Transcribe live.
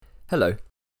Hello,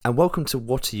 and welcome to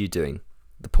What Are You Doing?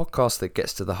 The podcast that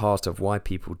gets to the heart of why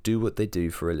people do what they do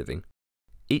for a living.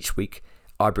 Each week,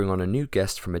 I bring on a new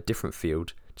guest from a different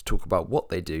field to talk about what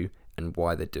they do and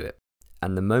why they do it,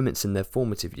 and the moments in their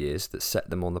formative years that set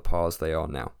them on the paths they are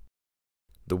now.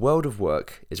 The world of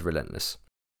work is relentless.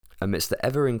 Amidst the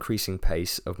ever-increasing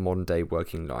pace of modern-day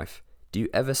working life, do you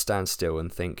ever stand still and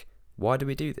think, why do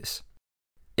we do this?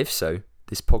 If so,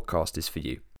 this podcast is for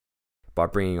you. By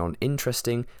bringing on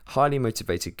interesting, highly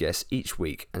motivated guests each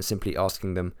week and simply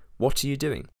asking them, what are you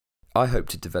doing? I hope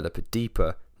to develop a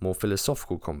deeper, more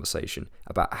philosophical conversation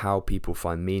about how people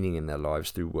find meaning in their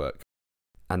lives through work,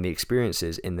 and the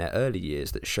experiences in their early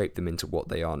years that shape them into what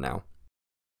they are now.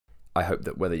 I hope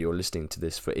that whether you're listening to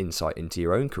this for insight into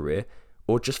your own career,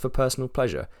 or just for personal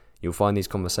pleasure, you'll find these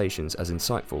conversations as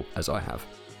insightful as I have.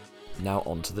 Now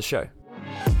on to the show.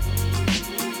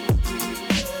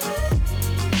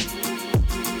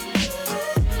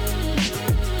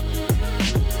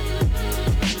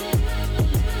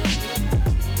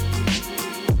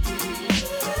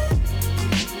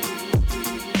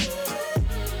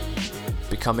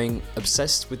 Becoming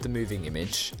obsessed with the moving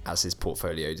image, as his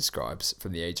portfolio describes,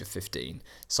 from the age of 15,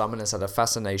 Simon has had a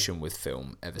fascination with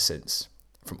film ever since.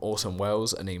 From Orson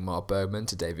Welles and Ingmar Bergman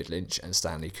to David Lynch and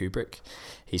Stanley Kubrick,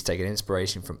 he's taken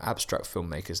inspiration from abstract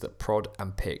filmmakers that prod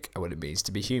and pick at what it means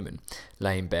to be human,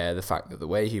 laying bare the fact that the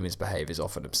way humans behave is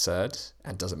often absurd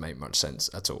and doesn't make much sense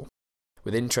at all.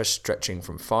 With interest stretching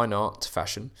from fine art to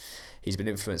fashion, he's been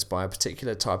influenced by a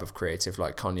particular type of creative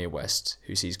like Kanye West,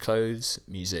 who sees clothes,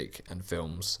 music, and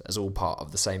films as all part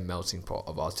of the same melting pot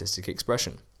of artistic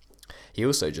expression. He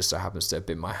also just so happens to have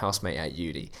been my housemate at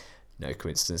uni. No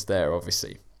coincidence there,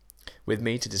 obviously. With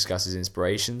me to discuss his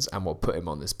inspirations and what put him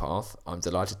on this path, I'm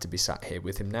delighted to be sat here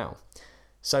with him now.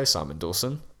 So, Simon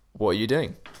Dawson, what are you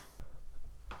doing?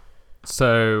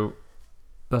 So,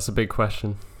 that's a big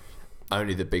question.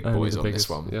 Only the big boys on biggest,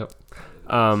 this one. Yep.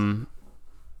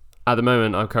 At the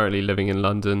moment, I'm currently living in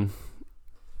London,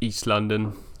 East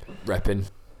London. Repping.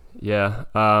 Yeah.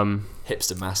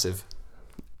 Hipster massive.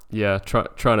 Yeah,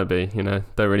 trying to be, don't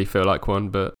really feel like one,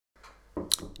 but...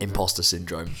 Imposter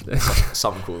syndrome.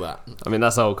 Some call that. I mean,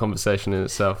 that's a whole conversation in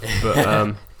itself.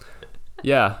 But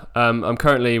I'm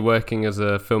currently working as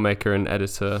a filmmaker and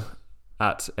editor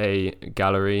at a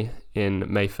gallery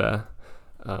in Mayfair.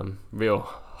 Real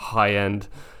high-end,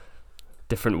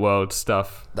 different world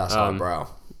stuff. That's highbrow.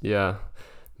 Yeah,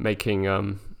 making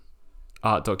art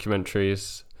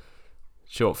documentaries,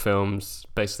 short films,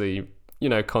 basically,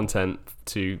 content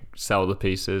to sell the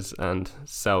pieces and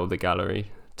sell the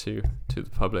gallery to the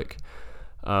public.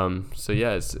 So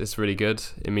yeah, it's really good.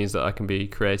 It means that I can be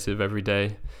creative every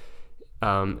day,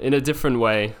 in a different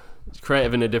way,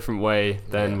 creative in a different way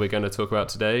than we're going to talk about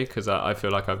today, because I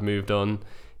feel like I've moved on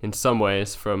in some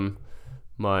ways from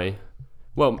my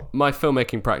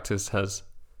filmmaking practice has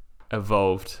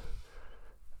evolved,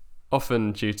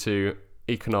 often due to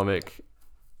economic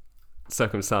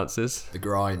circumstances. The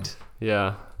grind.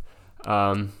 Yeah.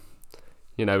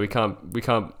 We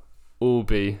can't all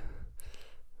be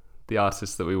the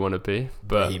artists that we want to be,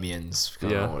 but Bohemians,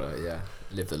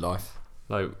 live the life.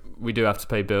 Like, we do have to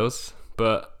pay bills,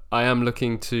 but I am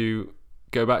looking to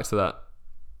go back to that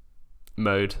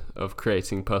mode of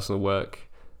creating personal work,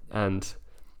 and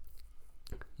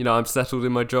I'm settled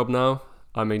in my job now.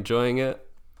 I'm enjoying it,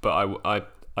 but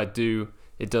I do.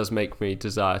 It does make me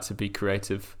desire to be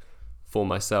creative for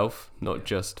myself, not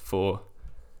just for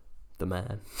the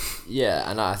man. Yeah,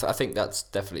 and I think that's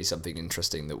definitely something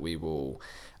interesting that we will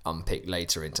unpick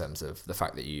later, in terms of the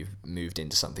fact that you've moved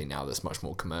into something now that's much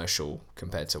more commercial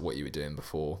compared to what you were doing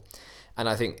before. And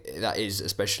I think that is,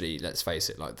 especially, let's face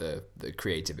it, like the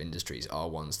creative industries are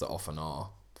ones that often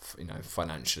are,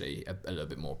 financially a little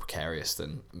bit more precarious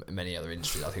than many other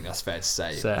industries. I think that's fair to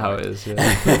say. Say how it is,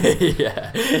 yeah.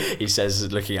 Yeah, he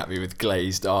says, looking at me with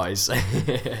glazed eyes.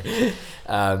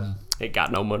 It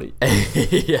got no money.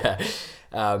 Yeah.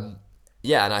 And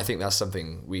I think that's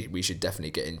something we should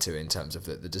definitely get into, in terms of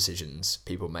the decisions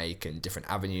people make and different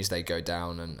avenues they go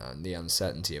down, and the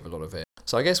uncertainty of a lot of it.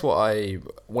 So I guess what I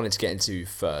wanted to get into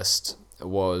first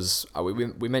was,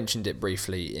 we mentioned it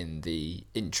briefly in the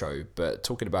intro, but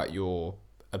talking about your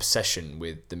obsession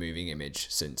with the moving image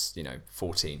since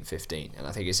 14, 15, and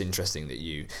I think it's interesting that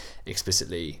you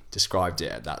explicitly described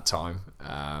it at that time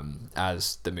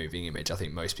as the moving image. I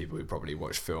think most people who probably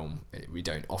watch film, we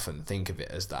don't often think of it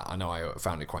as that. I know I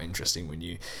found it quite interesting when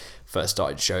you first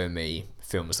started showing me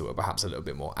films that were perhaps a little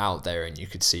bit more out there, and you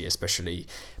could see especially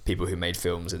people who made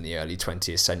films in the early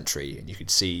 20th century, and you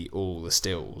could see all the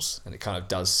stills, and it kind of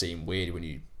does seem weird when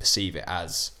you perceive it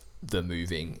as the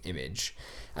moving image.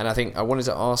 And I think I wanted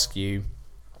to ask you,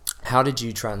 how did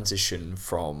you transition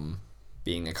from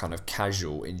being a kind of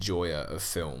casual enjoyer of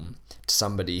film to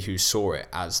somebody who saw it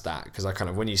as that? Because I kind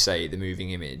of, when you say the moving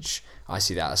image, I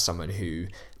see that as someone who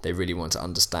they really want to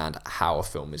understand how a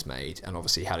film is made. And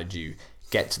obviously, how did you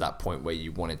get to that point where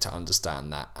you wanted to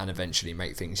understand that and eventually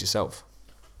make things yourself?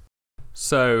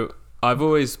 So I've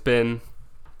always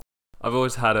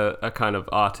had a kind of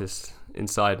artist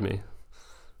inside me,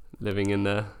 living in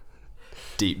there.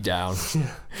 Deep down,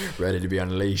 ready to be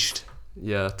unleashed.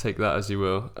 Yeah, take that as you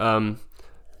will.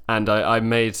 And I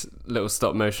made little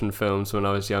stop motion films when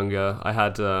I was younger. I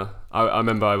had I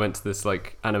remember I went to this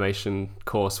like animation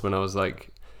course when I was like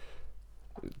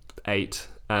 8,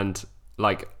 and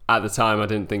like at the time I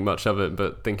didn't think much of it,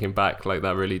 but thinking back, like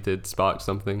that really did spark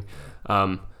something.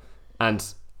 And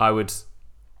I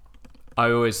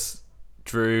always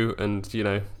drew and, you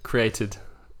know, created.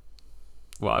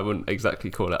 Well, I wouldn't exactly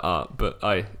call it art, but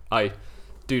I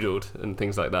doodled and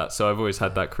things like that. So I've always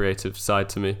had that creative side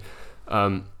to me.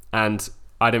 And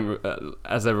I didn't,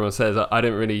 as everyone says, I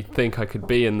didn't really think I could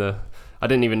be I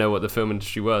didn't even know what the film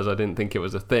industry was. I didn't think it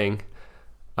was a thing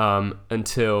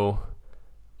until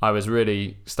I was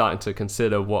really starting to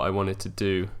consider what I wanted to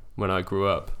do when I grew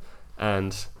up.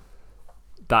 And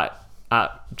that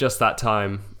at just that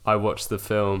time, I watched the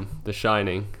film The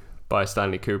Shining by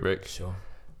Stanley Kubrick. Sure.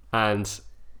 And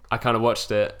I kind of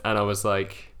watched it and I was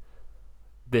like,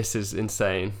 this is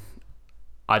insane.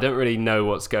 I don't really know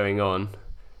what's going on.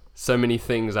 So many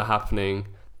things are happening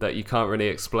that you can't really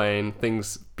explain.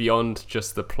 Things beyond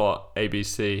just the plot,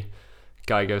 ABC,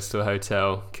 guy goes to a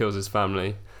hotel, kills his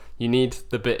family. You need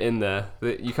the bit in there.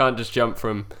 You can't just jump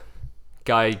from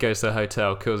guy goes to a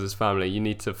hotel, kills his family. You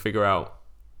need to figure out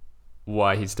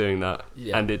why he's doing that.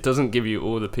 Yeah. And it doesn't give you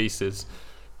all the pieces,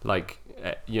 like,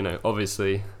 you know,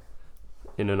 obviously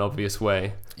in an obvious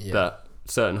way that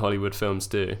certain Hollywood films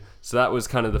do. So that was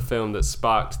kind of the film that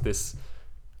sparked this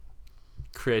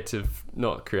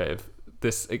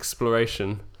this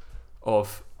exploration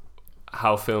of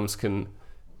how films can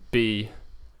be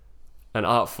an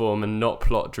art form and not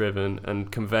plot driven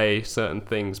and convey certain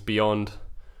things beyond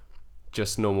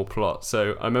just normal plot.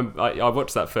 So I remember I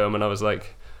watched that film and I was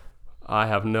like, I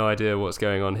have no idea what's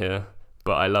going on here,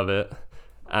 but I love it.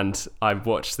 And I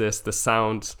watched the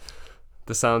sounds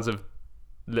of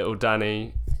little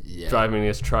Danny driving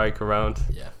his trike around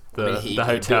the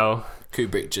hotel.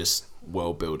 Kubrick just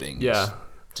world building,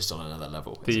 just on another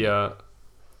level. The I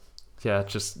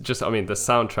mean, the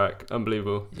soundtrack,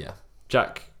 unbelievable. Yeah,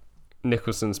 Jack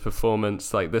Nicholson's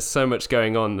performance, like there's so much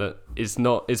going on that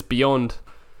is beyond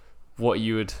what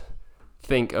you would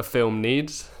think a film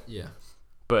needs. Yeah,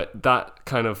 but that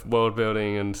kind of world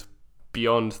building and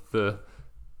beyond the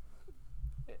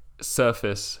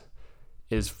surface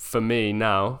is, for me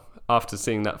now, after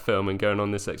seeing that film and going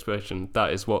on this exploration,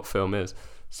 that is what film is.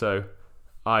 So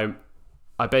I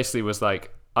basically was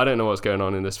like, I don't know what's going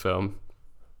on in this film.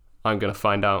 I'm going to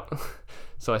find out.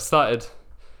 So I started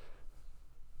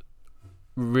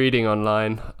reading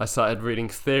online. I started reading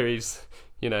theories.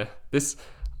 You know,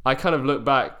 I kind of look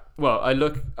back. Well, I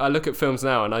look at films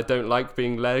now and I don't like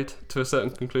being led to a certain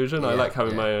conclusion. I like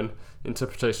having my own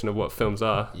interpretation of what films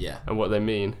are and what they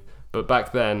mean. But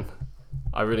back then,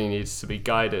 I really needed to be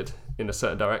guided in a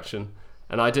certain direction.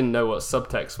 And I didn't know what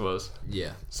subtext was.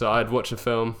 Yeah. So I'd watch a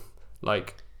film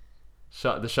like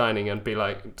The Shining and be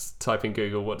like, type in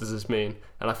Google, what does this mean?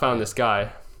 And I found this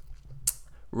guy,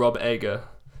 Rob Eger,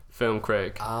 film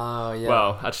critic. Oh, yeah.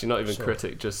 Well, actually not even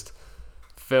critic, just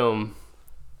film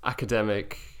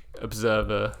academic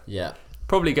observer. Yeah.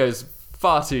 Probably goes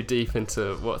far too deep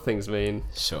into what things mean.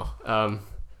 Sure.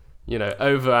 You know,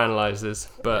 overanalyzes,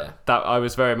 but that I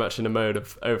was very much in a mode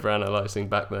of overanalyzing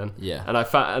back then. Yeah. And I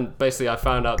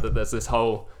found out that there's this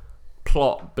whole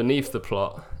plot beneath the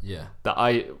plot. Yeah. That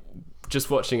I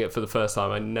just watching it for the first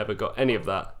time, I never got any of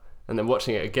that. And then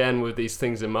watching it again with these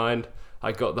things in mind,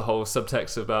 I got the whole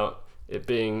subtext about it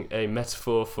being a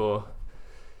metaphor for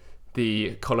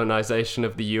the colonization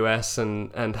of the US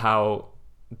and how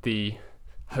the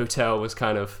hotel was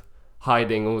kind of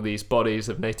hiding all these bodies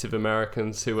of Native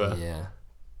Americans who were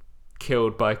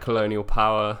killed by colonial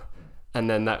power. And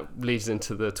then that leads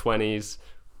into the 20s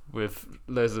with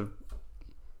loads of,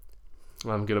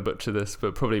 I'm going to butcher this,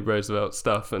 but probably Roosevelt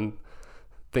stuff and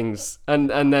things. And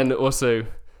then also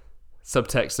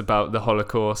subtext about the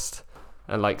Holocaust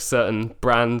and like certain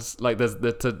brands. Like there's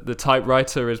the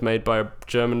typewriter is made by a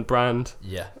German brand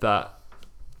that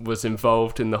was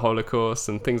involved in the Holocaust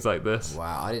and things like this.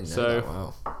 Wow, I didn't know that.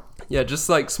 Wow. Yeah, just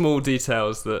like small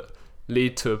details that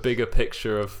lead to a bigger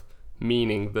picture of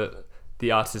meaning that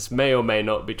the artist may or may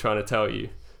not be trying to tell you,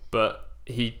 but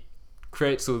he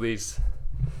creates all these,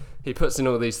 he puts in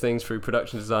all these things through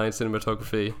production design,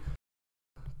 cinematography,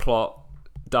 plot,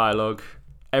 dialogue,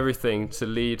 everything to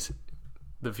lead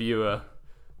the viewer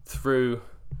through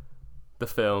the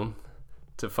film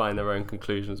to find their own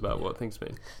conclusions about what things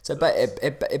mean. So but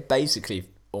it basically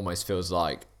almost feels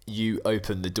like you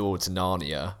open the door to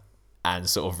Narnia and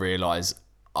sort of realise,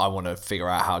 I want to figure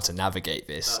out how to navigate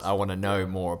this. I want to know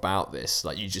more about this.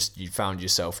 Like you found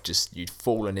yourself you'd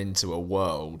fallen into a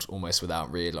world almost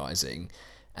without realising,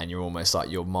 and you're almost like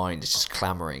your mind is just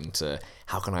clamouring to,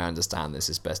 how can I understand this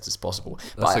as best as possible?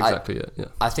 That's exactly it, yeah.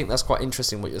 I think that's quite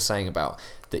interesting what you're saying about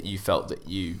that you felt that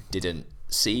you didn't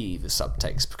see the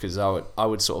subtext, because I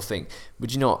would sort of think,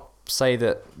 would you not say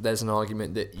that there's an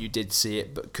argument that you did see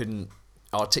it but couldn't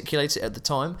articulate it at the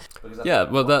time? Yeah,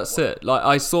 well, that's it. Like,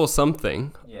 I saw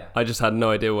something, Yeah. I just had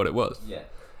no idea what it was. Yeah.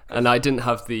 And I didn't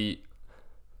have the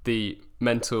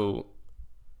mental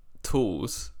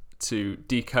tools to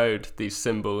decode these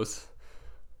symbols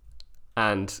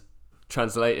and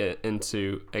translate it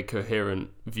into a coherent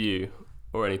view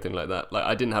or anything like that. Like,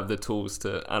 I didn't have the tools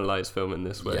to analyze film in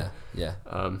this way. Yeah.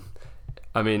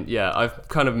 I mean, yeah, I've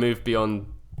kind of moved beyond.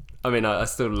 I mean, I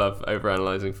still love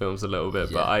overanalyzing films a little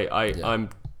bit, but I'm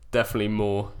definitely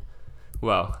more.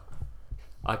 Well,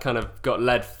 I kind of got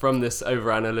led from this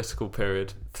overanalytical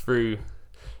period through.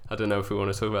 I don't know if we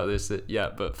want to talk about this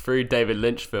yet, but through David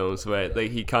Lynch films, where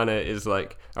he kind of is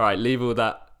like, all right, leave all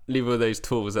those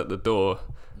tools at the door,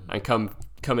 and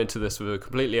come into this with a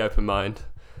completely open mind.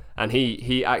 And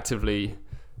he actively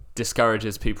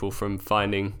discourages people from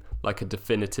finding like a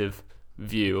definitive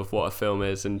view of what a film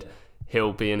is, and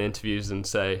he'll be in interviews and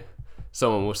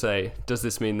someone will say, does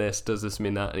this mean this, does this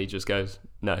mean that, and he just goes,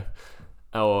 no,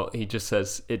 or he just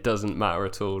says, it doesn't matter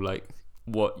at all, like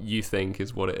what you think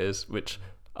is what it is, which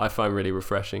I find really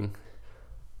refreshing.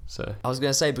 So I was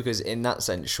going to say, because in that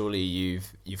sense, surely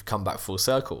you've come back full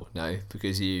circle, no?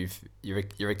 Because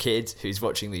you're a kid who's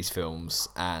watching these films,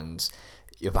 and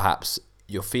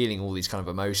you're feeling all these kind of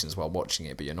emotions while watching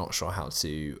it, but you're not sure how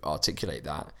to articulate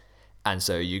that. And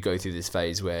so you go through this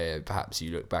phase where perhaps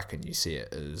you look back and you see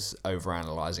it as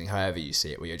overanalyzing, however you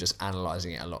see it, where you're just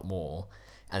analysing it a lot more.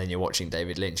 And then you're watching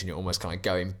David Lynch and you're almost kind of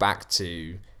going back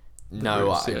to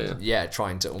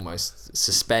trying to almost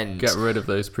suspend. Get rid of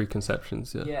those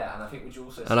preconceptions. Yeah, and I think would you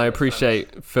also. And I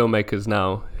appreciate filmmakers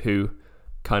now who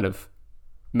kind of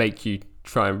make you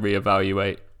try and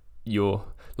reevaluate your,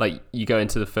 like, you go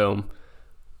into the film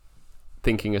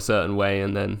thinking a certain way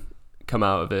and then come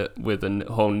out of it with a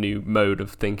whole new mode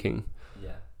of thinking.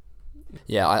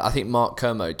 Yeah, I think Mark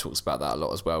Kermode talks about that a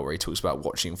lot as well, where he talks about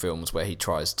watching films where he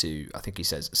tries to, I think he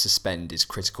says, suspend his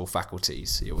critical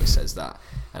faculties. He always says that.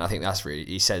 And I think that's really,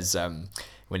 he says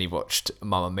when he watched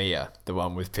Mamma Mia, the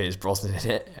one with Pierce Brosnan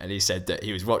in it, and he said that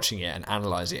he was watching it and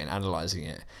analysing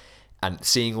it and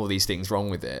seeing all these things wrong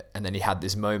with it. And then he had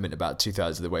this moment about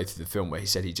 2/3 of the way through the film where he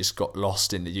said he just got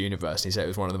lost in the universe. And he said it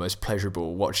was one of the most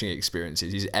pleasurable watching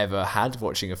experiences he's ever had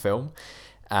watching a film.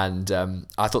 And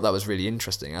I thought that was really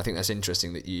interesting. I think that's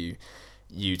interesting that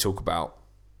you talk about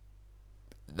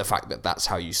the fact that that's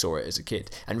how you saw it as a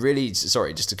kid. And really,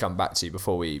 sorry, just to come back to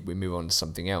before we move on to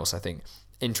something else, I think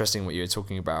interesting what you were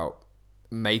talking about,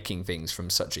 making things from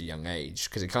such a young age,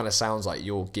 because it kind of sounds like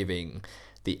you're giving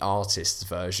the artist's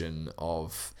version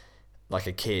of like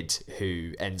a kid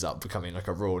who ends up becoming like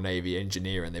a Royal Navy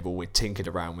engineer, and they've always tinkered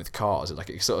around with cars. Like,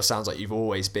 it sort of sounds like you've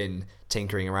always been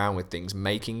tinkering around with things,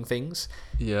 making things.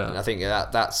 Yeah. And I think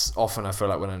that's often, I feel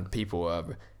like, when people are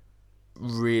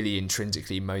really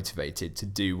intrinsically motivated to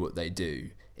do what they do,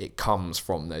 it comes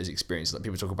from those experiences. Like,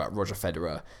 people talk about Roger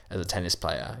Federer as a tennis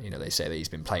player. You know, they say that he's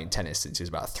been playing tennis since he was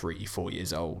about 3-4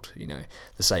 years old. You know,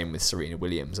 the same with Serena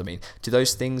Williams. I mean, do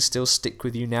those things still stick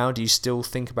with you now? Do you still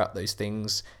think about those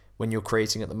things when you're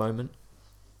creating at the moment?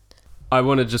 I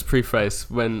want to just preface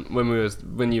when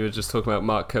you were just talking about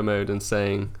Mark Kermode and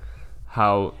saying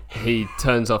how he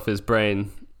turns off his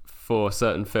brain for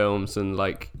certain films and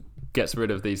like gets rid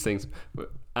of these things.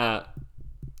 I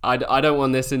don't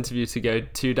want this interview to go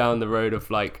too down the road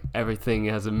of like everything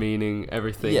has a meaning,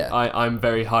 everything. Yeah. I'm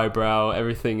very highbrow.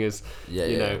 Everything is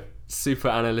know, super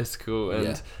analytical,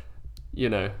 and you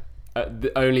know,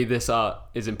 only this art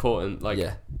is important. Like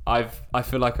I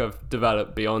feel like I've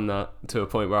developed beyond that to a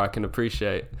point where I can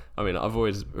appreciate. I mean, I've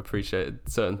always appreciated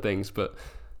certain things, but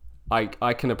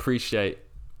I can appreciate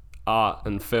art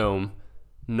and film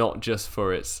not just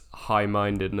for its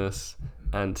high-mindedness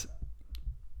and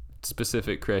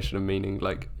specific creation of meaning.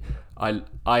 Like,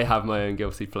 I have my own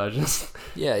guilty pleasures.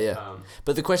 Yeah.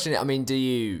 But the question, I mean, do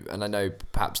you, and I know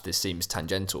perhaps this seems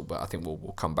tangential, but I think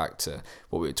we'll come back to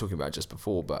what we were talking about just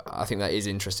before, but I think that is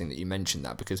interesting that you mentioned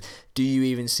that, because do you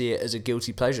even see it as a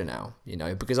guilty pleasure now? You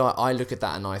know, because I look at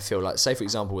that and I feel like, say for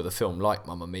example with a film like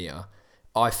Mamma Mia,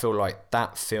 I feel like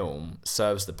that film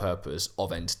serves the purpose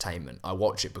of entertainment. I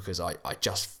watch it because I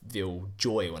just feel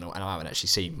joy when and I haven't actually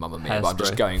seen Mamma Mia, but I'm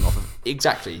just going off of...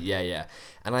 Exactly, yeah.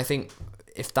 And I think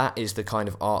if that is the kind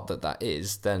of art that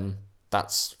is, then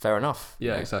that's fair enough.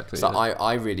 Yeah, exactly. So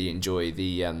I really enjoy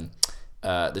the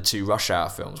 2 Rush Hour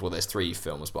films. Well, there's 3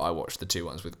 films, but I watched the 2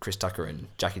 ones with Chris Tucker and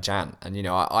Jackie Chan. And, you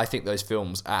know, I think those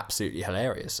films are absolutely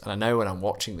hilarious. And I know when I'm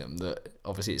watching them that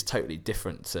obviously it's totally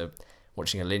different to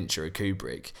watching a Lynch or a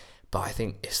Kubrick, but I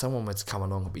think if someone were to come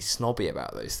along and be snobby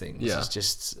about those things, it's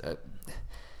just...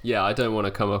 yeah, I don't want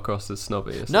to come across as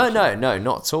snobby. No,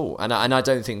 not at all. And I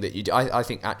don't think that you do. I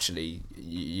think actually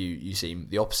you seem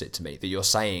the opposite to me, that you're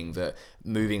saying that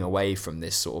moving away from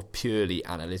this sort of purely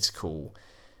analytical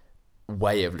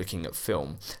way of looking at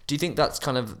film, do you think that's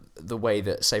kind of the way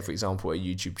that, say for example, a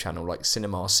YouTube channel like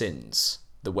Cinema Sins,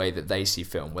 the way that they see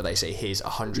film, where they say here's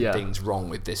 100 things wrong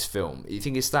with this film, you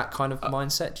think it's that kind of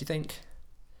mindset, do you think?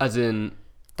 As in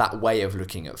that way of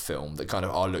looking at film, that kind of,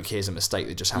 oh look, here's a mistake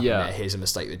that just happened there, here's a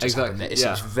mistake that just happened there. It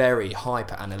seems very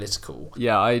hyper analytical.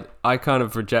 Yeah, I kind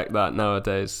of reject that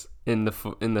nowadays in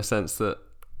the sense that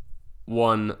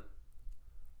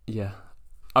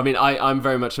I mean, I'm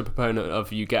very much a proponent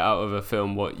of you get out of a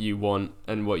film what you want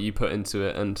and what you put into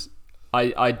it, and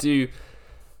I do.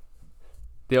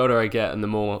 The older I get and the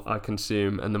more I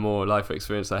consume and the more life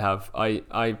experience I have,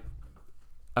 I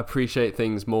appreciate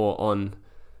things more on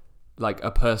like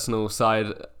a personal side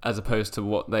as opposed to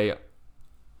what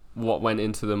went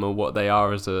into them or what they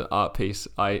are as an art piece.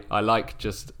 I like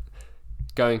just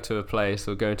going to a place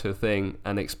or going to a thing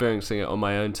and experiencing it on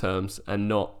my own terms and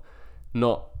not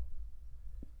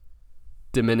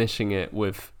diminishing it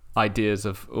with ideas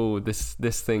of, oh,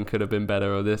 this thing could have been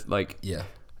better, or this, like... Yeah.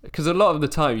 Because a lot of the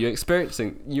time you experience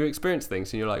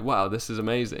things and you're like, wow, this is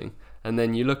amazing, and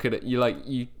then you look at it,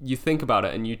 you think about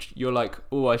it, and you're like,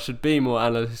 oh, I should be more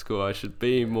analytical, I should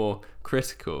be more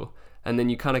critical, and then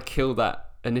you kind of kill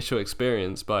that initial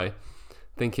experience by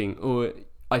thinking, oh,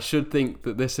 I should think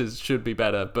that should be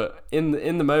better, but in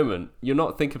the moment you're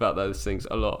not thinking about those things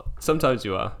a lot. Sometimes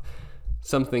you are.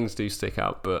 Some things do stick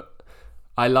out, but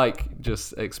I like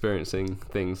just experiencing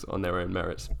things on their own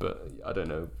merits, but I don't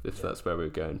know if that's where we're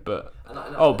going. But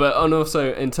and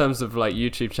also in terms of like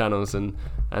YouTube channels and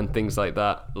things like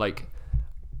that, like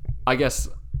I guess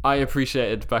I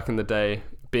appreciated back in the day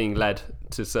being led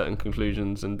to certain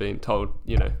conclusions and being told,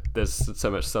 you know, there's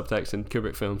so much subtext in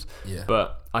Kubrick films. Yeah.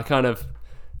 But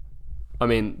I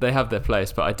mean, they have their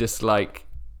place, but I dislike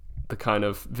the kind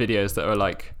of videos that are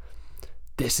like,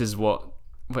 this is what...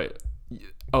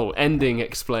 ending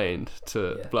explained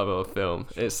to blah blah film.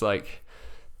 It's like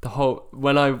a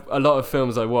lot of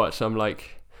films I watch, I'm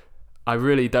like, I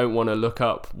really don't want to look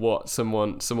up what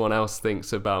someone else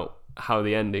thinks about how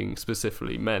the ending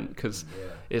specifically meant, because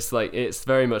it's like, it's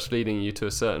very much leading you to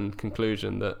a certain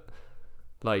conclusion that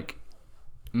like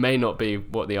may not be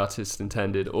what the artist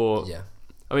intended, or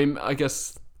I mean, I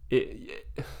guess it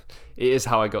is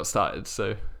how I got started,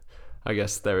 so I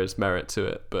guess there is merit to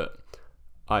it, but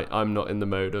I'm not in the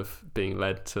mode of being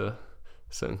led to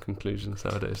certain conclusions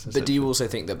nowadays. But do you also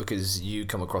think that because you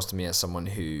come across to me as someone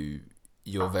who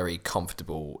you're very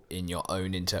comfortable in your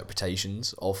own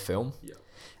interpretations of film? Yeah.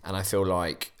 And I feel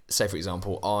like, say for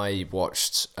example, I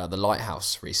watched The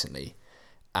Lighthouse recently,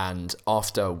 and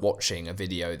after watching a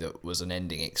video that was an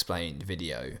ending explained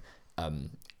video,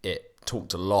 it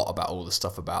talked a lot about all the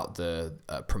stuff about the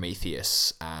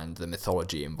Prometheus and the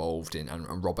mythology involved in,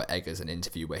 and Robert Eggers, an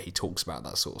interview where he talks about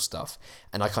that sort of stuff.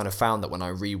 And I kind of found that when I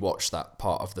rewatched that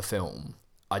part of the film,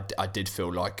 I did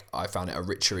feel like I found it a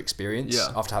richer experience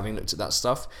after having looked at that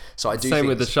stuff. So I do. Same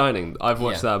with The Shining. I've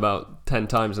watched that about 10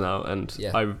 times now, and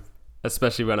I,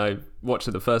 especially when I watched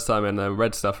it the first time and I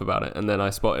read stuff about it, and then I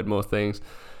spotted more things.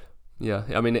 Yeah,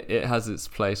 I mean, it has its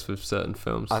place with certain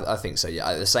films. I think so,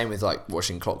 yeah. The same with like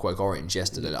watching Clockwork Orange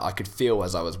yesterday. I could feel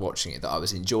as I was watching it that I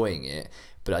was enjoying it,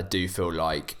 but I do feel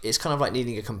like it's kind of like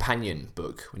needing a companion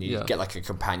book. When you get like a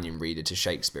companion reader to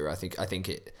Shakespeare, I think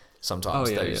it sometimes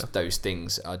those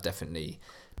things are definitely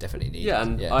needed. Yeah,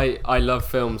 and I love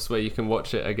films where you can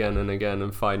watch it again and again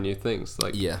and find new things.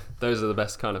 Like, those are the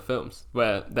best kind of films,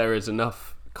 where there is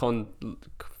enough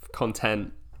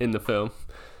content in the film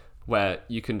where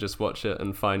you can just watch it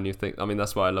and find new things. I mean,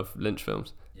 that's why I love Lynch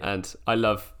films. And I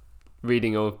love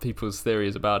reading all people's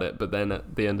theories about it, but then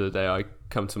at the end of the day, I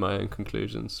come to my own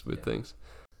conclusions with things.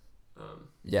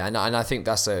 Yeah, and I think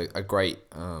that's a great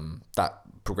that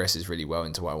progresses really well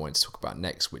into what I wanted to talk about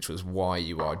next, which was why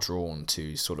you are drawn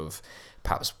to sort of,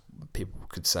 perhaps people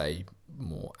could say,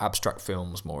 more abstract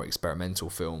films, more experimental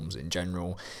films in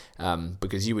general,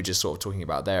 because you were just sort of talking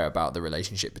about there about the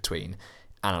relationship between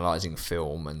analysing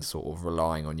film and sort of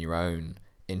relying on your own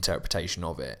interpretation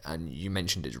of it. And you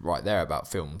mentioned it right there about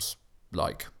films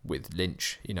like with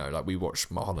Lynch, like we watched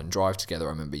Mulholland Drive together, I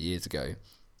remember years ago,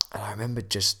 and I remember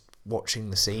just watching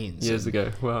the scenes years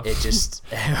ago. Wow. It just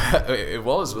it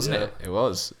was, wasn't it? It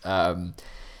was,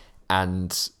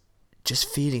 and just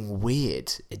feeling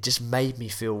weird. It just made me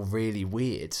feel really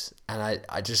weird, and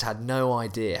I just had no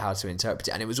idea how to interpret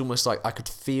it. And it was almost like I could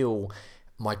feel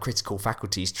my critical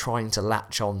faculties trying to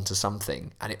latch on to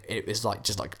something, and it was like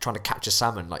just like trying to catch a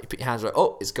salmon. Like you put your hands like,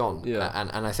 oh, it's gone. Yeah.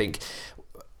 And I think,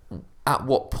 at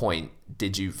what point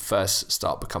did you first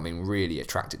start becoming really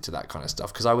attracted to that kind of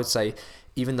stuff? Because I would say,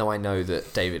 even though I know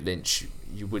that David Lynch,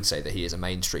 you would say that he is a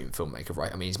mainstream filmmaker,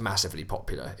 right? I mean, he's massively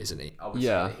popular, isn't he? I would say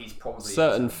that he's probably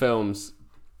certain films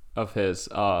of his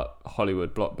are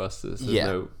Hollywood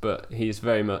blockbusters. But he's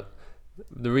very much,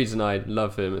 the reason I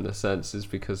love him in a sense is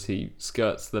because he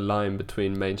skirts the line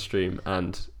between mainstream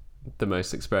and the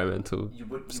most experimental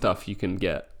stuff you can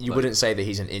get. You wouldn't say that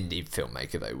he's an indie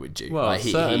filmmaker, though, would you? Well,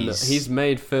 he's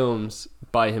made films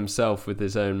by himself with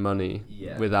his own money,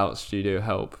 without studio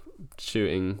help,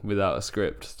 shooting without a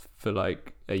script for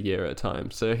like a year at a time.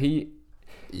 So he's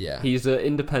an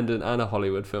independent and a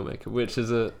Hollywood filmmaker, which is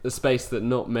a space that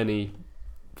not many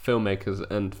filmmakers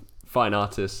and fine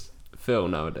artists fill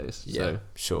nowadays.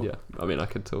 Sure. Yeah, I mean, I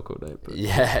could talk all day, but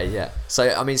So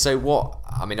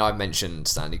I've mentioned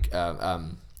Stanley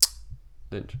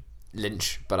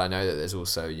Lynch, but I know that there's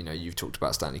also, you've talked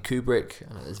about Stanley Kubrick,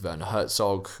 there's Werner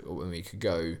Herzog, when we could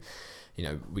go,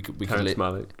 we could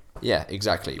Malick. Yeah,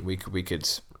 exactly. We could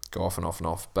go off and off and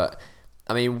off. But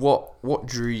I mean, what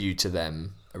drew you to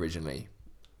them originally?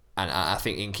 And I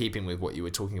think in keeping with what you were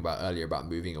talking about earlier about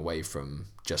moving away from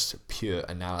just pure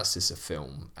analysis of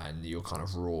film and your kind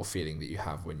of raw feeling that you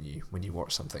have when you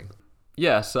watch something.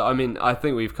 Yeah, so I mean, I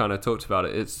think we've kind of talked about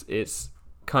it. It's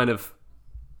kind of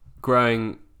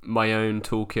growing my own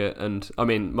toolkit, and I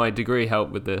mean, my degree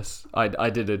helped with this. I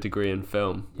did a degree in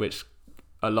film, which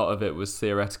a lot of it was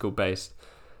theoretical based,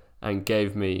 and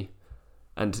gave me,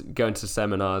 and going to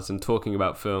seminars and talking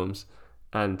about films,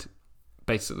 and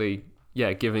basically,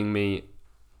 giving me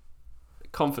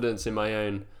confidence in my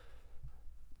own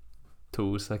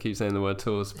tools. I keep saying the word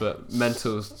tools, but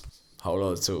mental. Whole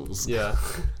lot of tools. Yeah.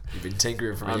 You've been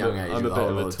tinkering from a young age. I'm with a bit whole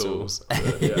of a lot tool. Tools.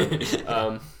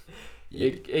 But,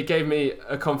 it gave me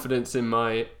a confidence in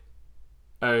my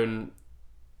own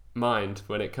mind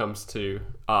when it comes to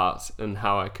art and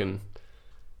how I can,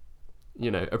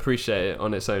 appreciate it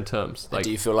on its own terms. Like,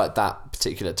 do you feel like that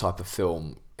particular type of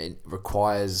film, it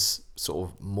requires sort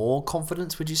of more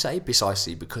confidence, would you say,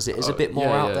 precisely because it is a bit more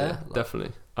out there? Yeah,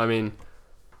 definitely. I mean,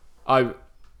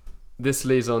 this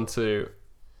leads on to,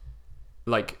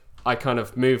 like, I kind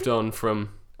of moved on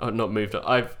from, not moved on,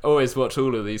 I've always watched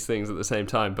all of these things at the same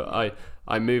time, but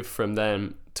I moved from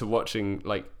them to watching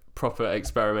like proper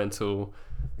experimental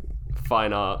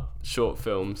fine art short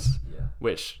films,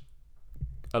 which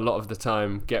a lot of the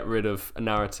time get rid of a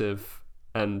narrative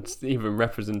and even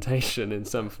representation in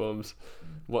some forms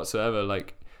whatsoever.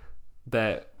 Like,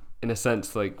 they're in a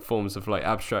sense like forms of like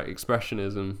abstract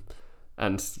expressionism,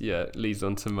 and it leads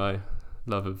on to my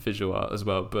love of visual art as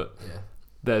well. But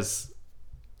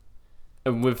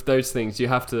and with those things, you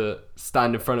have to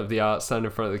stand in front of the art, stand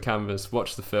in front of the canvas,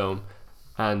 watch the film,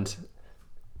 and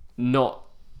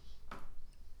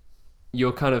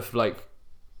you're kind of like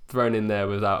thrown in there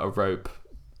without a rope.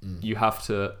 You have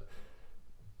to,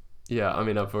 I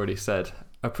mean, I've already said,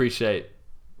 appreciate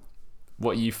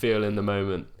what you feel in the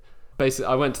moment.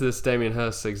 Basically, I went to this Damien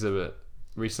Hirst exhibit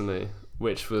recently,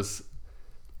 which was,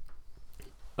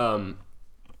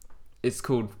 it's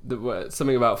called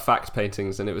something about fact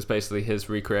paintings, and it was basically his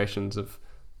recreations of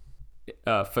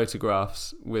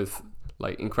photographs with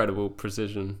like incredible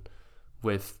precision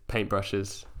with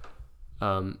paintbrushes.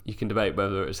 You can debate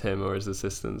whether it was him or his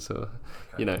assistants, or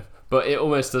but it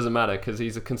almost doesn't matter because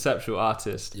he's a conceptual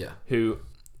artist who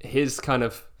his kind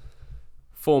of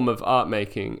form of art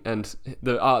making and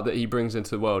the art that he brings into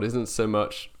the world isn't so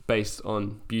much based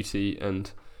on beauty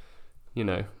and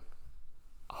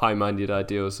high-minded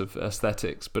ideals of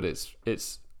aesthetics, but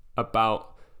it's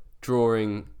about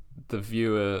drawing the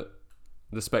viewer,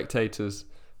 the spectator's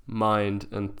mind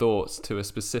and thoughts to a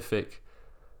specific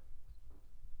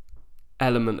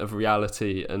element of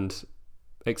reality and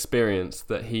experience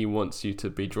that he wants you to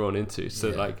be drawn into. So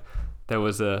like there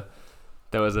was a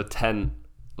there was a tent,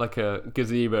 like a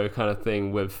gazebo kind of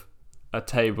thing with a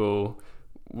table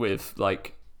with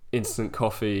like instant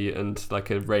coffee and like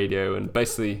a radio, and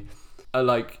basically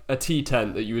a tea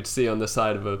tent that you would see on the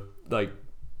side of a like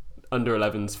under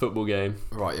 11s football game.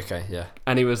 Right, okay, yeah.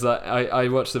 And he was like, I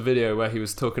watched the video where he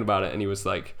was talking about it, and he was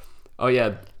like, oh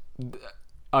yeah,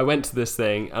 I went to this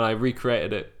thing and I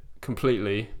recreated it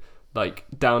completely, like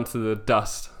down to the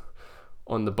dust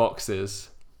on the boxes.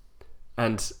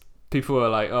 And people were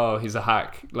like, oh, he's a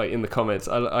hack, like in the comments.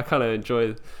 I kind of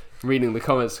enjoy reading the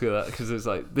comments for that, because it's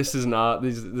like, this is an art,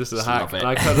 this is a hack. And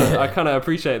I kind of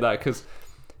appreciate that, because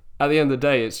at the end of the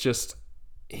day, it's just,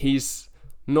 he's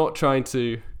not trying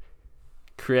to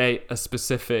create a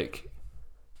specific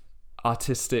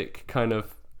artistic kind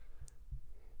of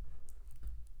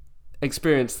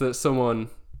experience that someone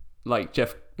like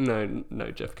Jeff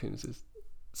Koons is,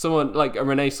 someone like a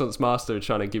Renaissance master is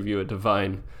trying to give you a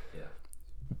divine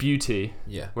beauty,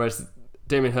 whereas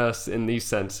Damien Hirst in these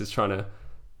sense is trying to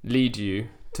lead you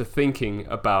to thinking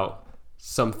about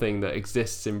something that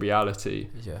exists in reality,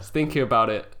 thinking about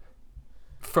it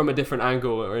from a different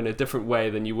angle or in a different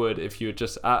way than you would if you were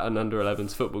just at an under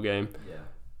 11s football game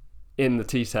in the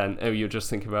tea tent, and you're just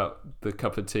thinking about the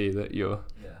cup of tea that you're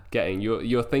getting.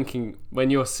 You're thinking, when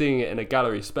you're seeing it in a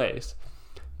gallery space,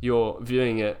 you're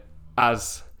viewing it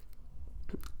as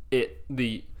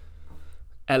this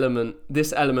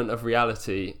element of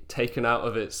reality taken out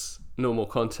of its normal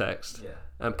context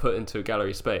and put into a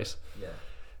gallery space.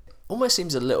 Almost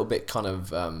seems a little bit kind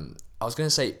of I was going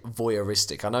to say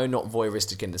voyeuristic. I know not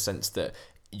voyeuristic in the sense that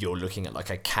you're looking at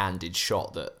like a candid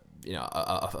shot, that, you know,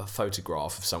 a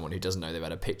photograph of someone who doesn't know they've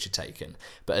had a picture taken,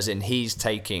 but as in he's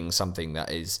taking something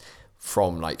that is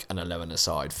from like an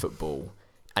 11-a-side football,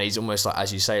 and he's almost like,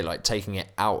 as you say, like taking it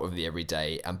out of the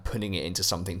everyday and putting it into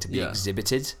something to be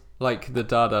exhibited, like the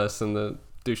Dadaist and the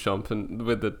Duchamp, and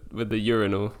with the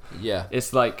urinal.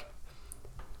 It's like,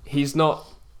 he's not,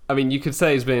 I mean, you could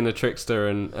say he's being a trickster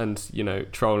and you know,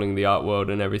 trolling the art world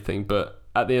and everything, but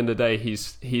at the end of the day,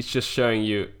 he's just showing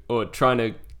you, or trying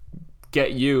to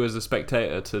get you as a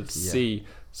spectator to see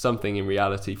something in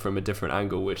reality from a different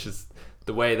angle, which is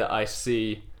the way that I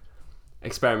see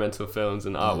experimental films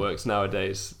and artworks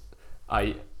nowadays.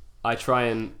 I try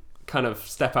and kind of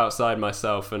step outside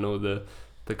myself and all the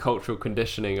cultural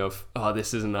conditioning of, oh,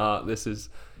 this isn't art, this is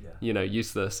you know,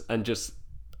 useless, and just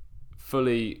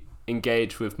fully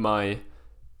engage with my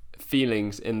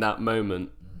feelings in that moment,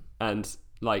 and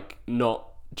like not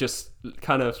just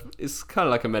kind of, it's kind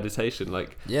of like a meditation,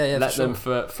 like let them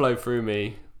flow through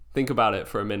me, think about it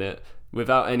for a minute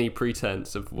without any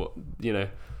pretense of what, you know.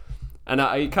 And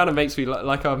it kind of makes me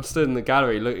like I'm stood in the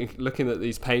gallery looking at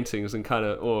these paintings and kind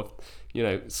of, or you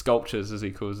know, sculptures as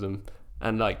he calls them,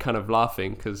 and like kind of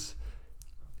laughing, because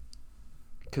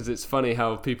it's funny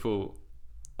how people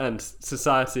and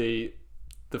society,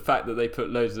 the fact that they put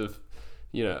loads of,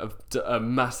 you know, a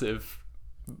massive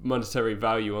monetary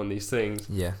value on these things,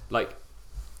 like,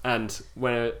 and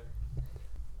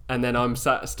then I'm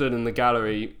stood in the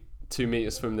gallery 2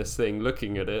 meters from this thing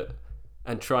looking at it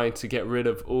and trying to get rid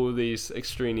of all these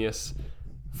extraneous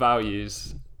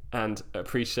values and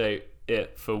appreciate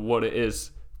it for what it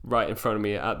is right in front of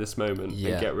me at this moment,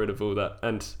 and get rid of all that.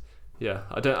 And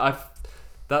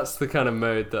that's the kind of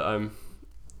mode that I'm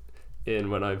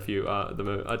in when I view art at the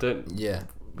moment.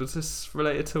 Was this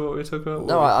related to what we were talking about?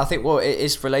 No, I think, well,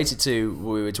 it's related to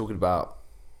what we were talking about,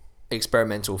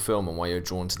 experimental film, and why you're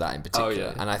drawn to that in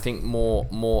particular. And I think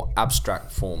more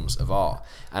abstract forms of art.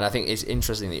 And I think it's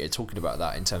interesting that you're talking about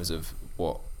that in terms of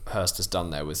what Hirst has done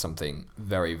there with something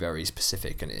very, very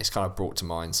specific. And it's kind of brought to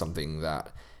mind something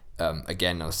that,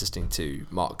 again, I was listening to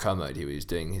Mark Kermode, who was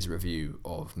doing his review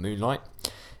of Moonlight,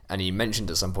 and he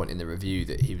mentioned at some point in the review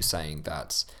that he was saying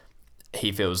that he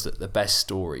feels that the best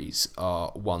stories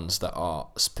are ones that are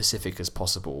specific as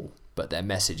possible, but their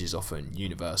message is often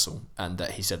universal, and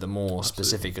that he said the more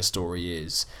specific a story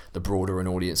is, the broader an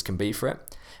audience can be for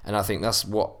it. And I think that's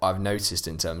what I've noticed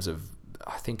in terms of,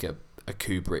 I think, a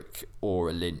Kubrick or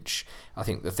a Lynch. I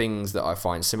think the things that I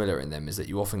find similar in them is that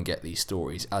you often get these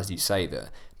stories, as you say, that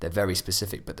they're very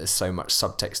specific, but there's so much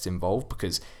subtext involved,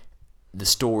 because the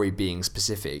story being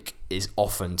specific is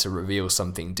often to reveal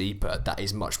something deeper that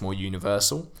is much more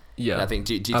universal. And I think,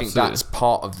 do you think that's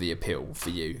part of the appeal for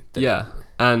you?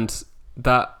 And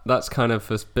that's kind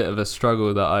of a bit of a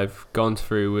struggle that I've gone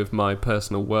through with my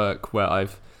personal work, where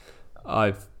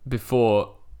I've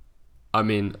before, I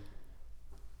mean,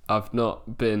 I've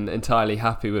not been entirely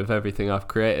happy with everything I've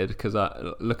created, because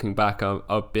looking back,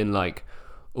 I've been like,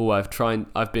 I've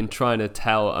been trying to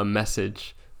tell a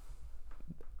message.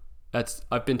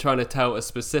 I've been trying to tell a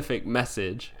specific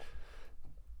message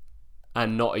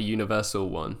and not a universal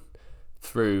one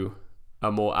through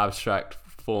a more abstract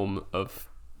form of,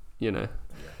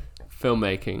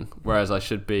 filmmaking, whereas I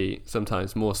should be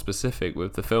sometimes more specific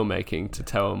with the filmmaking to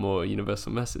tell a more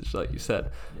universal message, like you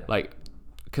said. Like,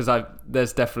 because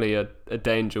there's definitely a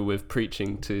danger with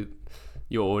preaching to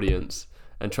your audience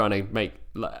and trying to make,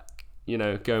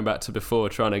 going back to before,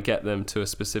 trying to get them to a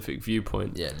specific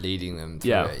viewpoint. Yeah, leading them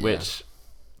through it. Which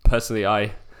personally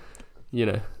I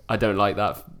don't like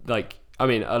that. Like, I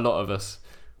mean, a lot of us,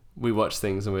 we watch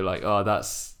things and we're like, oh,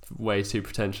 that's way too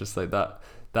pretentious. Like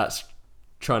that's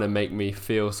trying to make me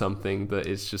feel something that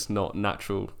is just not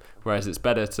natural. Whereas it's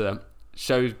better to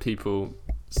show people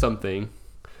something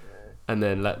and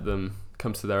then let them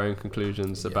come to their own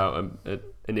conclusions about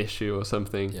an issue or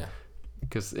something. Yeah.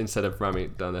 Because instead of ramming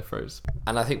it down their throats.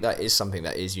 And I think that is something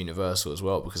that is universal as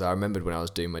well, because I remembered when I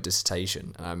was doing my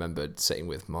dissertation, and I remembered sitting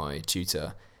with my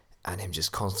tutor and him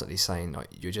just constantly saying, like,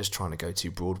 you're just trying to go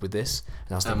too broad with this.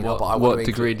 And I was thinking, what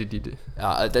degree did you do?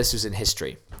 This was in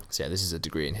history. So yeah, this is a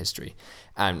degree in history.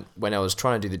 And when I was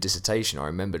trying to do the dissertation, I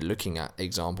remembered looking at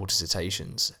example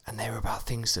dissertations, and they were about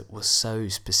things that were so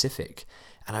specific.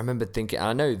 And I remember thinking, and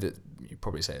I know that you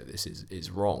probably say that this is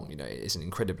wrong, it is an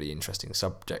incredibly interesting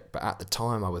subject, but at the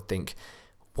time I would think,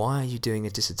 why are you doing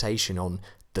a dissertation on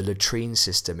the latrine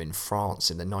system in France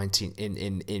in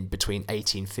between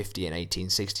 1850 and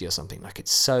 1860 or something? Like,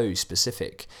 it's so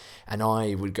specific. And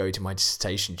I would go to my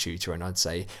dissertation tutor and I'd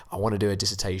say, I want to do a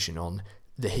dissertation on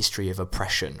the history of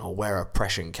oppression or where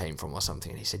oppression came from or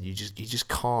something. And he said, you just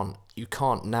can't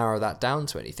narrow that down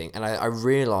to anything. And I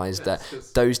realized that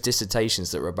those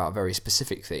dissertations that were about very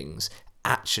specific things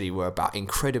actually were about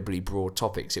incredibly broad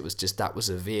topics. It was just, that was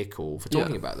a vehicle for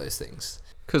talking about those things.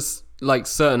 Because, like,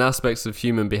 certain aspects of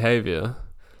human behavior,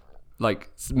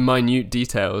 like minute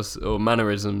details or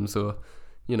mannerisms or,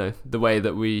 the way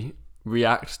that we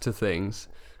react to things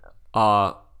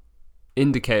are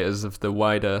indicators of the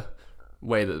wider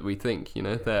way that we think.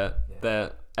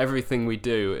 They're everything we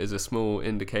do is a small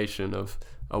indication of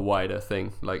a wider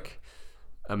thing, like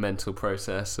a mental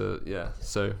process.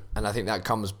 So, and I think that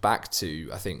comes back to,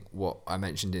 I think, what I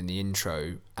mentioned in the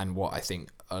intro, and what I think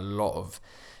a lot of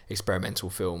experimental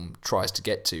film tries to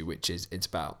get to, which is, it's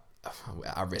about,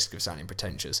 at risk of sounding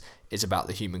pretentious, it's about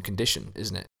the human condition,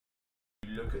 isn't it?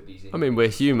 I mean, we're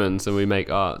humans and we make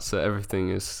art, so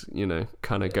everything is,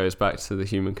 kind of goes back to the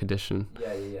human condition.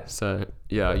 Yeah. So,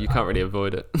 you can't really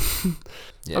avoid it.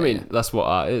 That's what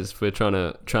art is. We're trying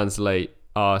to translate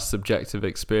our subjective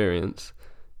experience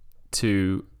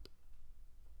in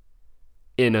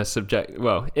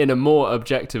a more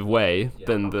objective way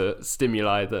than the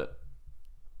stimuli that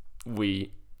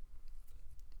we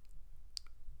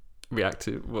react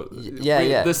to.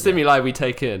 The stimuli we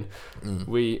take in.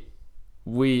 We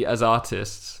as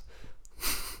artists,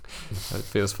 it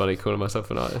feels funny calling myself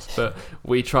an artist, but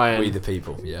we try and... We the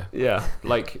people,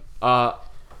 like,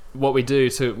 what we do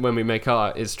when we make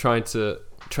art is trying to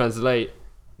translate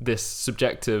this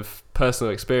subjective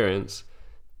personal experience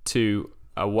to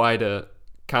a wider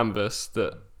canvas,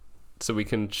 so we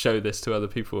can show this to other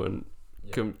people and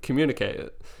communicate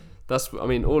it.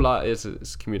 All art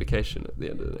is communication at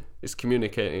the end of the day. It's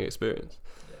communicating experience.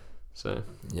 So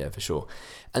yeah, for sure.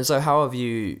 And so how have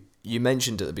you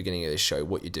mentioned at the beginning of this show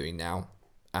what you're doing now,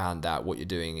 and that what you're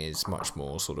doing is much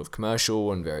more sort of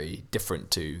commercial and very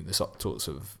different to the sorts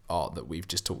of art that we've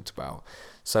just talked about.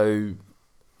 So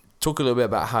talk a little bit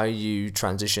about how you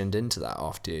transitioned into that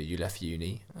after you left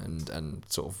uni, and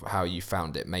sort of how you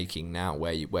found it making now,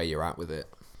 where you're at with it.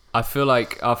 I feel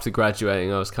like after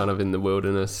graduating I was kind of in the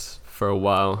wilderness for a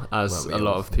while, as a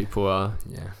lot of people are.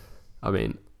 Yeah. I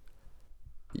mean,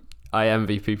 I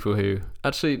envy people who,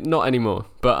 actually not anymore,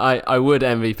 but I would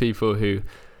envy people who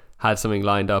had something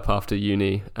lined up after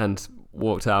uni and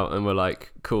walked out and were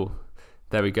like, cool,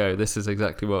 there we go, this is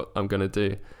exactly what I'm going to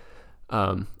do.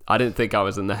 I didn't think I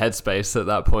was in the headspace at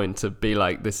that point to be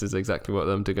like, this is exactly what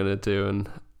I'm going to do, and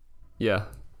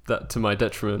that to my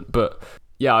detriment. But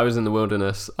I was in the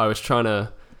wilderness. I was trying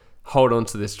to hold on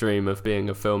to this dream of being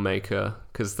a filmmaker,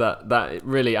 because that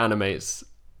really animates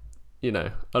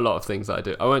a lot of things that I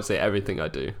do. I won't say everything I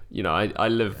do. I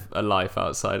live a life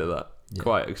outside of that,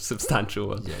 quite a substantial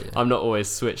one. I'm not always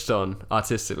switched on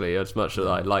artistically as much as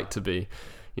I'd like to be.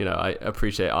 I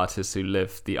appreciate artists who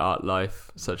live the art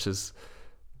life, such as,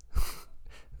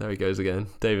 there he goes again,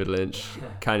 David Lynch,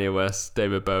 Kanye West,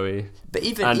 David Bowie, but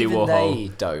even Andy Warhol. They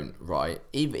don't, right?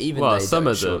 Even well, they some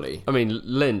don't, of them. surely. I mean,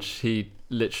 Lynch, he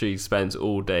literally spends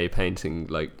all day painting,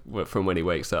 like, from when he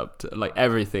wakes up to, like,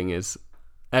 everything is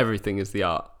the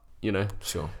art,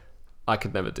 Sure. I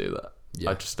could never do that.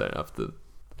 I just don't have the...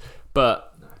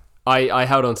 But I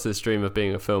held on to this dream of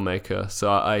being a filmmaker.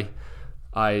 So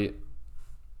I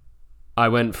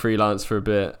went freelance for a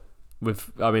bit.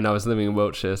 I was living in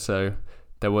Wiltshire, so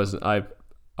there was I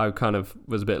kind of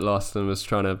was a bit lost and was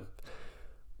trying to.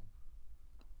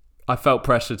 I felt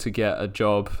pressure to get a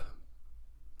job,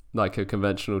 like a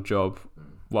conventional job,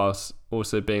 whilst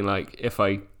also being like, if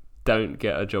I don't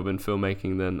get a job in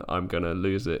filmmaking, then I'm gonna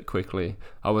lose it quickly.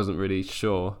 I wasn't really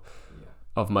sure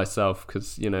of myself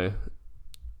because, you know,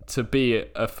 to be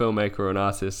a filmmaker or an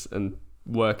artist and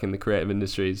work in the creative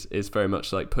industries is very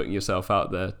much like putting yourself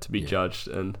out there to be judged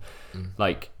and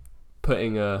like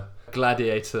putting a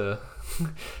gladiator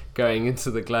going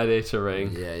into the gladiator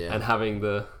ring and having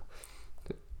the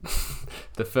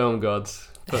film gods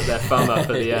put their thumb up at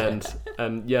the end,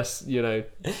 and yes, you know,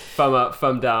 thumb up,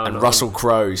 thumb down, and Russell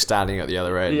Crowe standing at the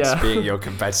other end, being your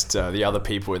competitor, the other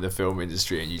people in the film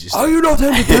industry, and you just are you not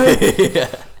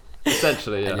entertained?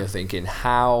 Essentially, and you're thinking,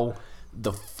 how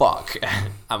the fuck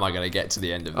am I going to get to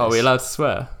the end of this? Are we allowed to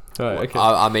swear? Right, okay.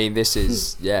 I mean, this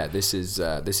is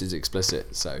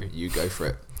explicit, so you go for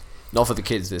it. Not for the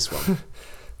kids, this one.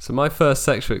 So my first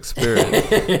sexual experience.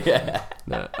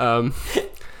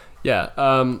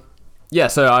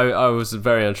 So I was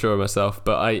very unsure of myself,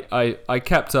 but I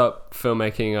kept up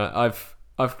filmmaking.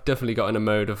 I've definitely got in a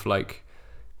mode of like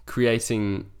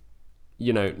creating,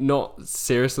 you know, not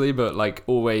seriously, but like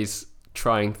always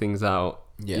trying things out.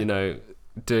 You know,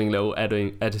 doing little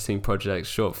editing projects,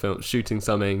 short films, shooting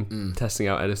something, testing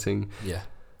out editing.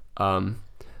 And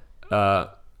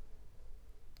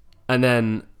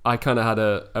then I kind of had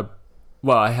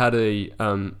I had a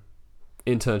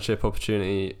internship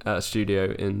opportunity at a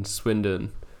studio in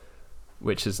Swindon,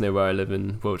 which is near where I live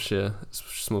in Wiltshire,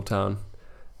 small town,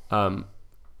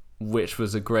 which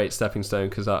was a great stepping stone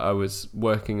because I was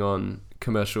working on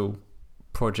commercial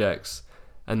projects,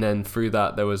 and then through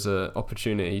that there was an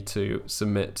opportunity to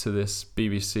submit to this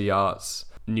BBC Arts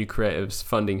New Creatives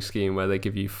funding scheme where they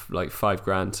give you like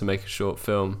 $5,000 to make a short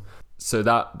film. So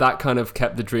that kind of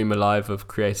kept the dream alive of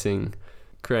creating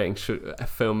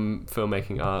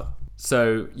filmmaking art.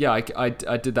 So yeah,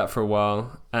 I did that for a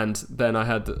while, and then I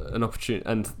had an opportunity,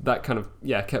 and that kind of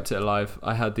kept it alive.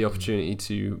 I had the opportunity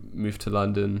to move to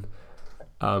London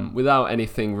without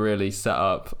anything really set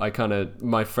up.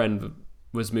 My friend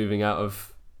was moving out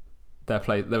of their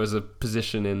place. There was a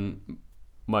position in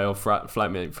my old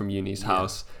flatmate from uni's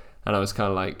house, and I was kind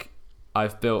of like,